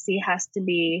legacy has to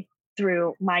be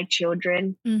through my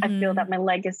children. I feel that Mhm. my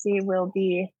legacy will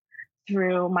be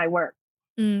through my work.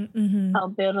 Mhm. I'll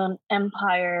build an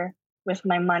empire with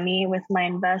my money, with my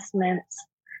investments.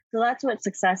 So that's what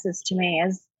success is to me.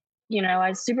 As you know,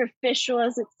 as superficial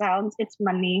as it sounds, it's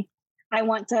money. I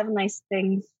want to have nice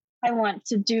things. I want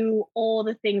to do all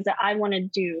the things that I want to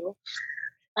do.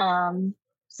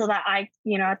 So that I,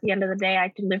 you know, at the end of the day, I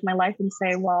can live my life and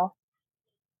say, well,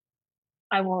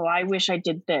 I wish I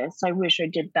did this. I wish I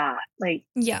did that. Like,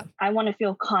 Yeah. I want to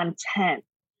feel content.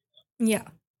 Yeah.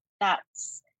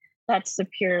 That's that's the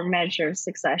pure measure of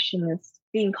succession is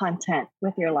being content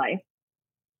with your life.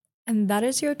 And that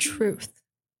is your truth.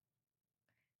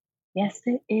 Yes,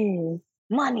 it is.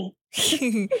 Money.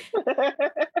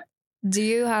 Do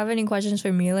you have any questions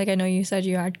for me? Like, I know you said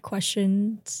you had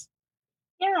questions.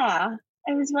 Yeah.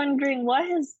 I was wondering, what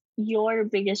is your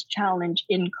biggest challenge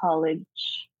in college?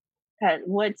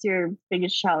 What's your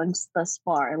biggest challenge thus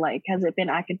far? Like, has it been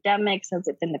academics? Has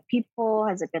it been the people?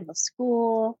 Has it been the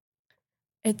school?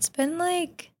 It's been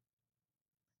like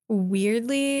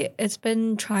weirdly, it's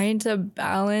been trying to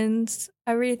balance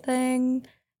everything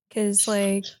because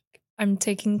like I'm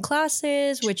taking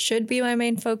classes, which should be my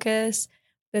main focus,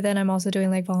 but then I'm also doing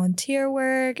like volunteer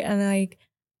work and like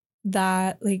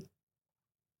that like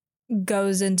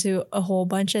goes into a whole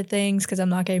bunch of things because I'm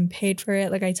not getting paid for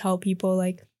it. Like I tell people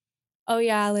like, oh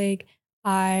yeah, like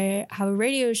I have a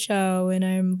radio show and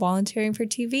I'm volunteering for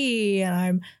TV and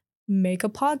I'm make a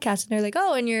podcast and they're like,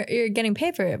 oh, and you're getting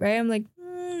paid for it, right? I'm like,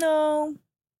 no,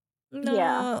 Yeah.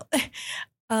 no.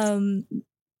 um,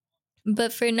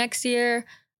 but for next year,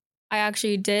 I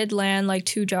actually did land like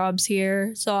 2 jobs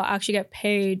here, so I'll actually get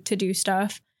paid to do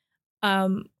stuff.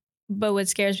 Um, but what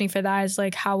scares me for that is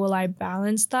like, how will I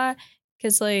balance that?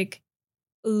 Because like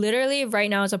literally right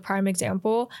now is a prime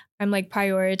example. I'm like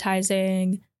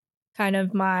prioritizing kind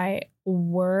of my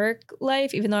work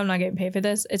life, even though I'm not getting paid for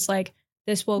this. It's like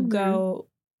this will Mm-hmm. go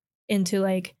into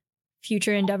like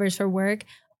future endeavors for work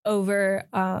over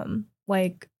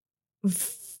like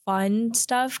fun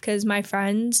stuff because my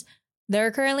friends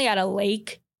they're currently at a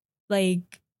lake like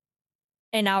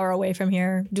an hour away from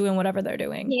here doing whatever they're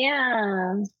doing.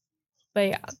 Yeah. But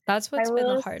yeah, that's I what's been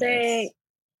the will hardest. say,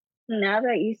 now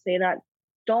that you say that,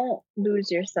 don't lose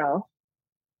yourself.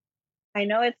 I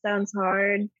know it sounds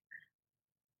hard,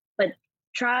 but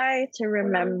try to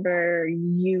remember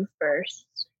you first.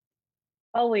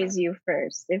 Always you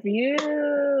first. If you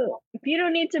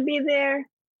don't need to be there,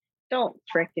 don't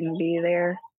fricking be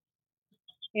there.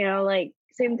 You know, like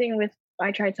same thing with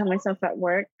I try to tell myself at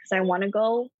work because I want to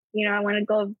go. You know, I want to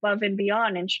go above and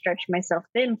beyond and stretch myself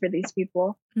thin for these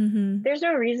people. Mm-hmm. There's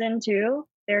no reason to.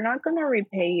 They're not going to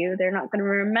repay you. They're not going to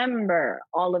remember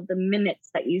all of the minutes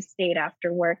that you stayed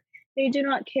after work. They do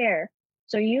not care.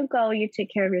 So you go, you take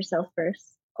care of yourself first,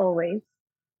 always.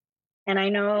 And I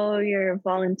know you're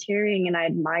volunteering and I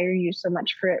admire you so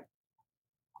much for it,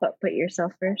 but put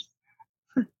yourself first.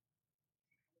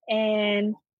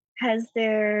 And has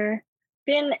there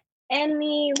been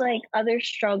any like other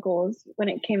struggles when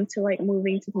it came to like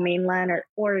moving to the mainland or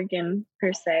Oregon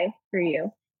per se for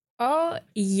you? Oh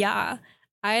yeah.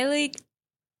 I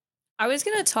was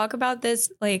gonna talk about this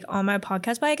like on my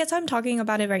podcast, but I guess I'm talking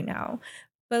about it right now.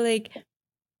 But like,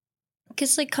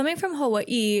 cause like coming from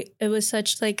Hawaii, it was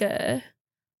such like a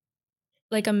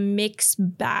mixed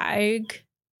bag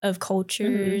of Mm-hmm.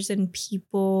 cultures and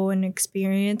people and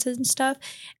experiences and stuff.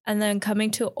 And then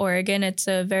coming to Oregon, it's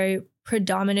a very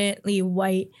predominantly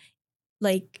white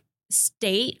like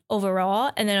state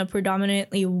overall, and then a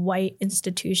predominantly white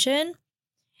institution.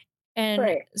 And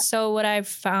Right. so what I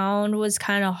found was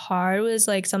kind of hard was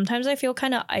like sometimes I feel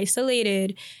kind of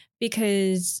isolated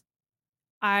because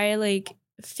I like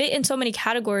fit in so many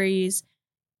categories,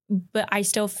 but I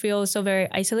still feel so very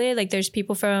isolated. Like there's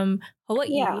people from Hawaii,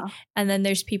 Yeah. and then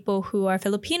there's people who are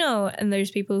Filipino, and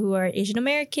there's people who are Asian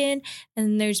American,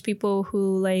 and there's people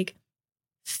who like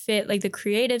fit like the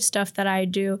creative stuff that I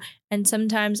do. And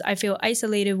sometimes I feel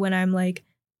isolated when I'm like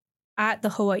at the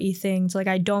Hawaii things. Like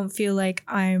I don't feel like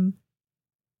I'm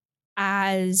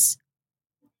as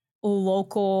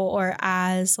local or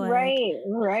as like Right.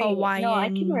 Right. No, I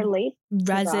can Hawaiian relate to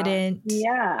that. resident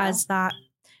Yeah. as that.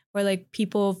 Or like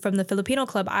people from the Filipino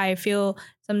club, I feel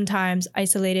sometimes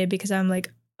isolated because I'm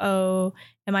like, oh,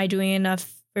 am I doing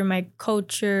enough for my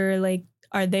culture? Like,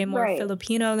 are they more Right.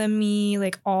 Filipino than me?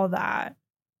 Like all that.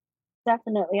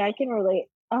 Definitely. I can relate.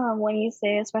 When you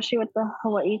say, especially with the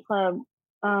Hawaii club,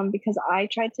 because I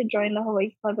tried to join the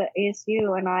Hawaii club at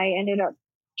ASU and I ended up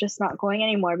just not going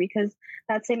anymore because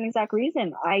that same exact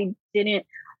reason. I didn't,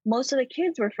 most of the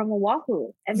kids were from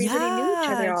Oahu. Everybody knew each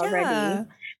other already. Yeah.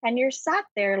 And you're sat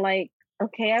there like,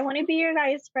 okay, I want to be your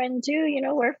guys' friend too. You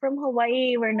know, we're from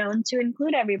Hawaii. We're known to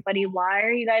include everybody. Why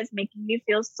are you guys making me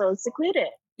feel so secluded?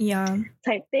 Yeah.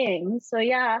 Type thing. So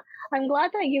yeah, I'm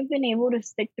glad that you've been able to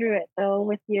stick through it though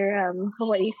with your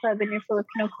Hawaii club and your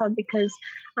Filipino club, because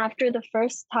after the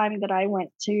first time that I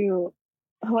went to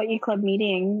Hawaii club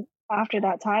meeting, after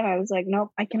that time I was like,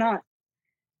 nope, I cannot.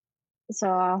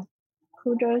 So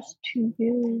kudos to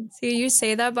you. See, you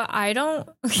say that, but I don't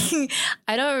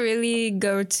I don't really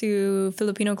go to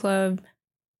Filipino club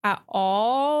at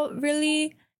all,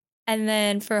 really. And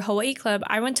then for Hawaii club,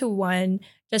 I went to one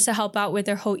just to help out with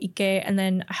their ho'ike and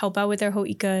then help out with their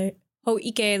ho'ike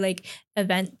like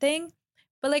event thing.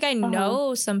 But like I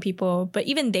know some people, but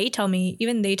even they tell me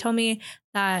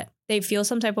that they feel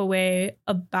some type of way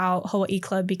about Hawaii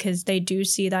club because they do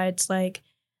see that it's like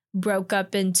broke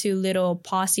up into little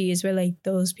posses where like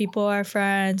those people are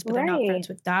friends, but they're not friends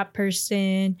with that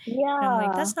person. Yeah. And I'm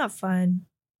like, that's not fun.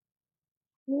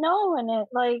 No, and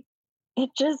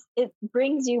it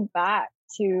brings you back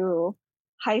to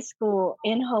high school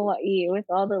in Hawaii with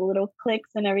all the little cliques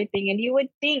and everything. And you would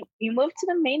think you move to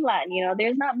the mainland, you know,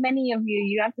 there's not many of you.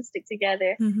 You have to stick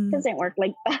together. Mhm. Doesn't work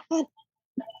like that.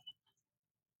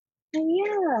 And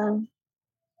yeah,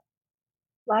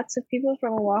 lots of people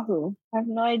from Oahu. I have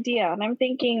no idea. And I'm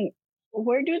thinking,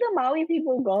 where do the Maui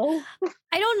people go?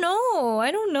 I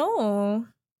don't know.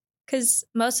 Because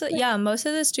most of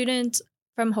the students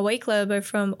from Hawaii Club are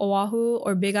from Oahu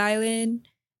or Big Island.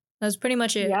 That's pretty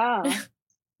much it. Yeah.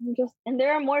 And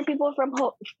there are more people from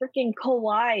freaking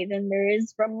Kauai than there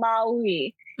is from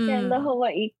Maui in the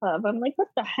Hawaii club. I'm like, what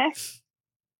the heck?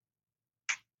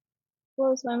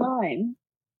 Blows my mind.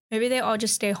 Maybe they all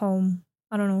just stay home.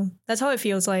 I don't know. That's how it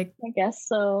feels like. I guess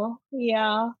so.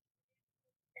 Yeah.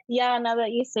 Yeah, now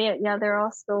that you say it, yeah, they're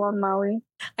all still on Maui.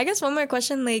 I guess one more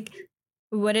question, like,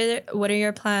 what are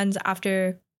your plans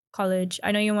after college?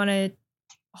 I know you want to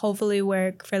hopefully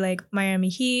work for like Miami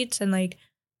Heat and like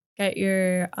get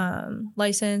your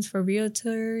license for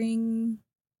realtoring.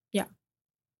 Yeah.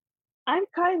 I'm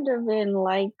kind of in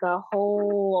like a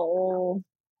whole,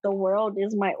 the world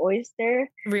is my oyster.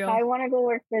 Real. I want to go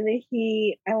work for the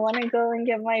Heat. I want to go and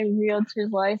get my realtor's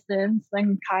license.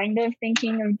 I'm kind of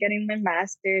thinking of getting my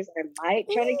master's. I might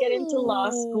try to get into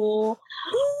law school.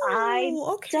 I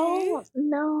don't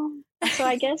know. So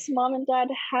I guess mom and dad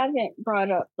haven't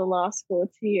brought up the law school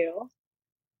to you.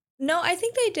 No, I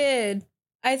think they did.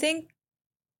 I think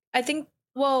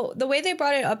well, the way they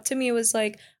brought it up to me was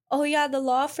like, oh yeah, the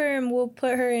law firm will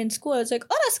put her in school. I was like,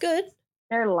 oh, that's good.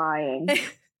 They're lying.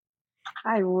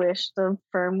 I wish the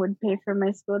firm would pay for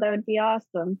my school. That would be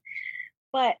awesome.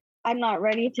 But I'm not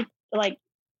ready to, like,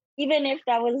 even if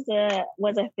that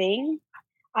was a thing,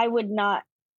 I would not,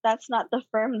 that's not the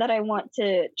firm that I want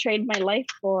to trade my life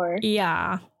for.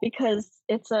 Yeah. Because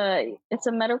it's a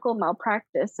medical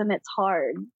malpractice and it's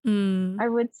hard. I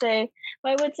would say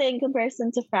in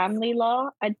comparison to family law,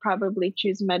 I'd probably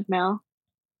choose MedMal.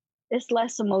 It's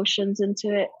less emotions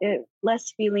into it,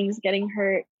 less feelings getting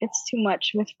hurt. It's too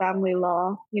much with family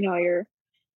law. You know, you're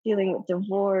dealing with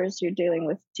divorce, you're dealing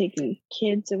with taking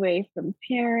kids away from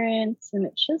parents, and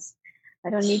it's just, I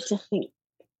don't need to think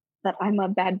that I'm a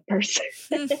bad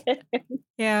person.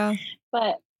 Yeah.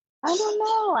 But I don't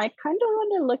know. I kind of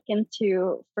want to look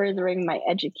into furthering my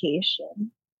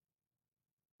education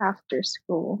after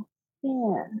school.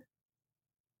 Yeah.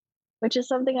 Which is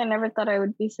something I never thought I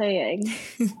would be saying.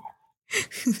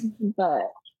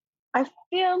 But I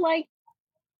feel like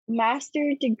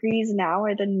master degrees now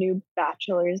are the new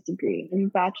bachelor's degree,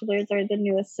 and bachelors are the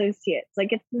new associates.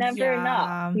 Like, it's never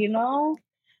enough, you know?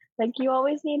 Like, you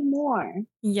always need more.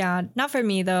 Yeah, not for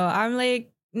me though. I'm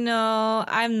like, no,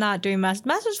 I'm not doing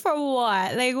masters for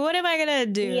what? Like, what am I gonna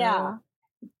do? Yeah.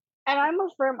 And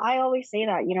I always say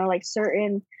that, you know, like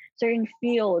certain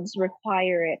fields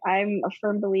require it. I'm a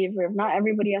firm believer of not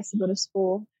everybody has to go to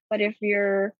school, but if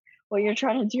what you're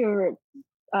trying to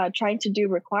do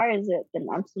requires it, then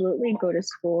absolutely go to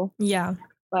school. Yeah.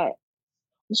 But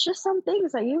it's just some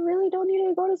things that you really don't need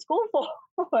to go to school for.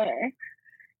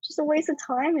 Just a waste of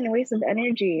time and a waste of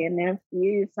energy. And if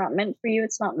it's not meant for you,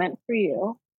 it's not meant for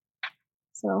you.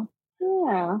 So,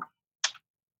 yeah.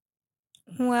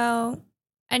 Well,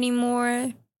 any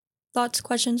more thoughts,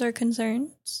 questions, or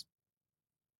concerns?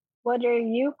 What are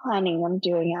you planning on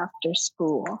doing after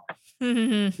school?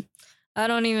 I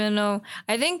don't even know.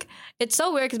 I think it's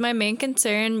so weird because my main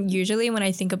concern usually when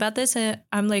I think about this,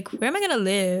 I'm like, where am I going to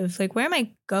live? Like, where am I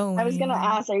going? I was going to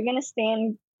ask, are you going to stay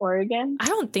in Oregon? I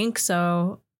don't think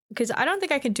so. Because I don't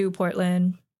think I could do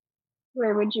Portland.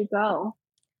 Where would you go?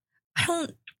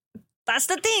 That's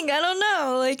the thing. I don't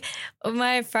know. Like,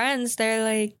 my friends, they're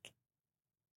like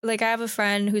I have a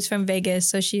friend who's from Vegas.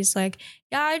 So she's like,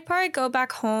 yeah, I'd probably go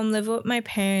back home, live with my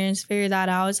parents, figure that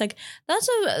out. It's like, that's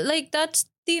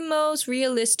the most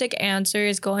realistic answer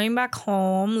is going back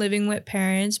home, living with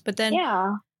parents. But then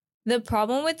the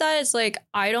problem with that is like,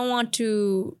 I don't want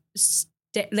to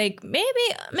stay, like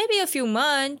maybe a few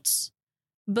months.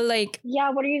 But like, yeah,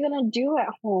 what are you gonna do at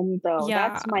home though? Yeah.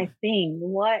 That's my thing.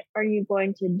 What are you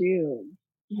going to do?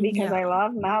 Because I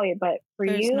love Maui, but for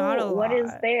you, what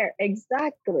is there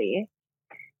exactly?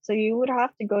 So you would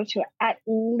have to go to at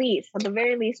the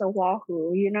very least,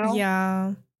 Oahu. You know?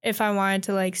 Yeah. If I wanted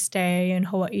to like stay in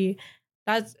Hawaii,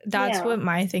 that's what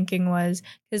my thinking was.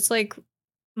 It's like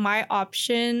my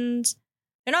options.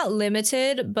 They're not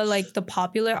limited, but like the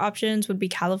popular options would be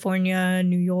California,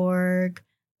 New York,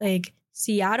 like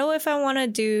Seattle if I want to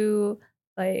do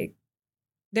like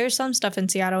there's some stuff in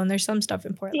Seattle and there's some stuff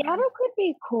in Portland. Seattle could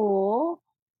be cool.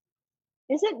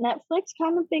 Is it Netflix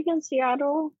kind of big in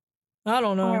Seattle? I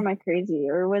don't know. Or am I crazy?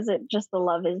 Or was it just the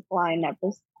Love is Blind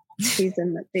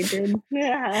season that they did?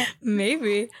 Yeah.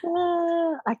 Maybe.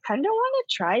 I kind of want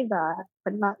to try that,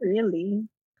 but not really.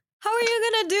 How are you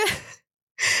going to do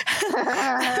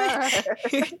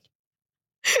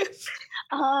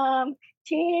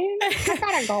Team, I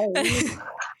gotta go.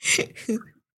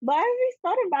 But I always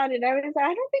thought about it. I was like,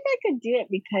 I don't think I could do it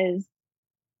because,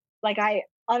 like, I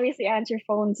obviously answer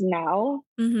phones now,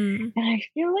 and I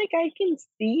feel like I can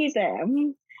see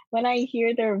them when I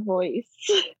hear their voice.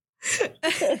 So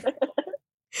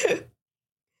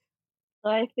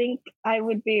I think I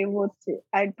would be able to.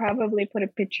 I'd probably put a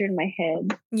picture in my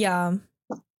head. Yeah.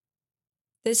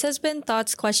 This has been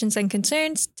Thoughts, Questions, and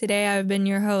Concerns. Today I've been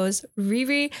your host,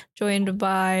 Riri, joined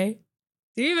by...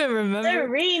 Do you even remember?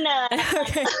 Serena!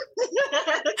 Okay.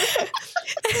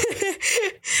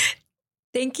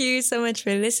 Thank you so much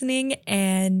for listening,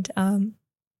 and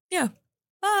yeah.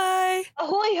 Bye!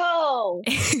 Ahoy ho!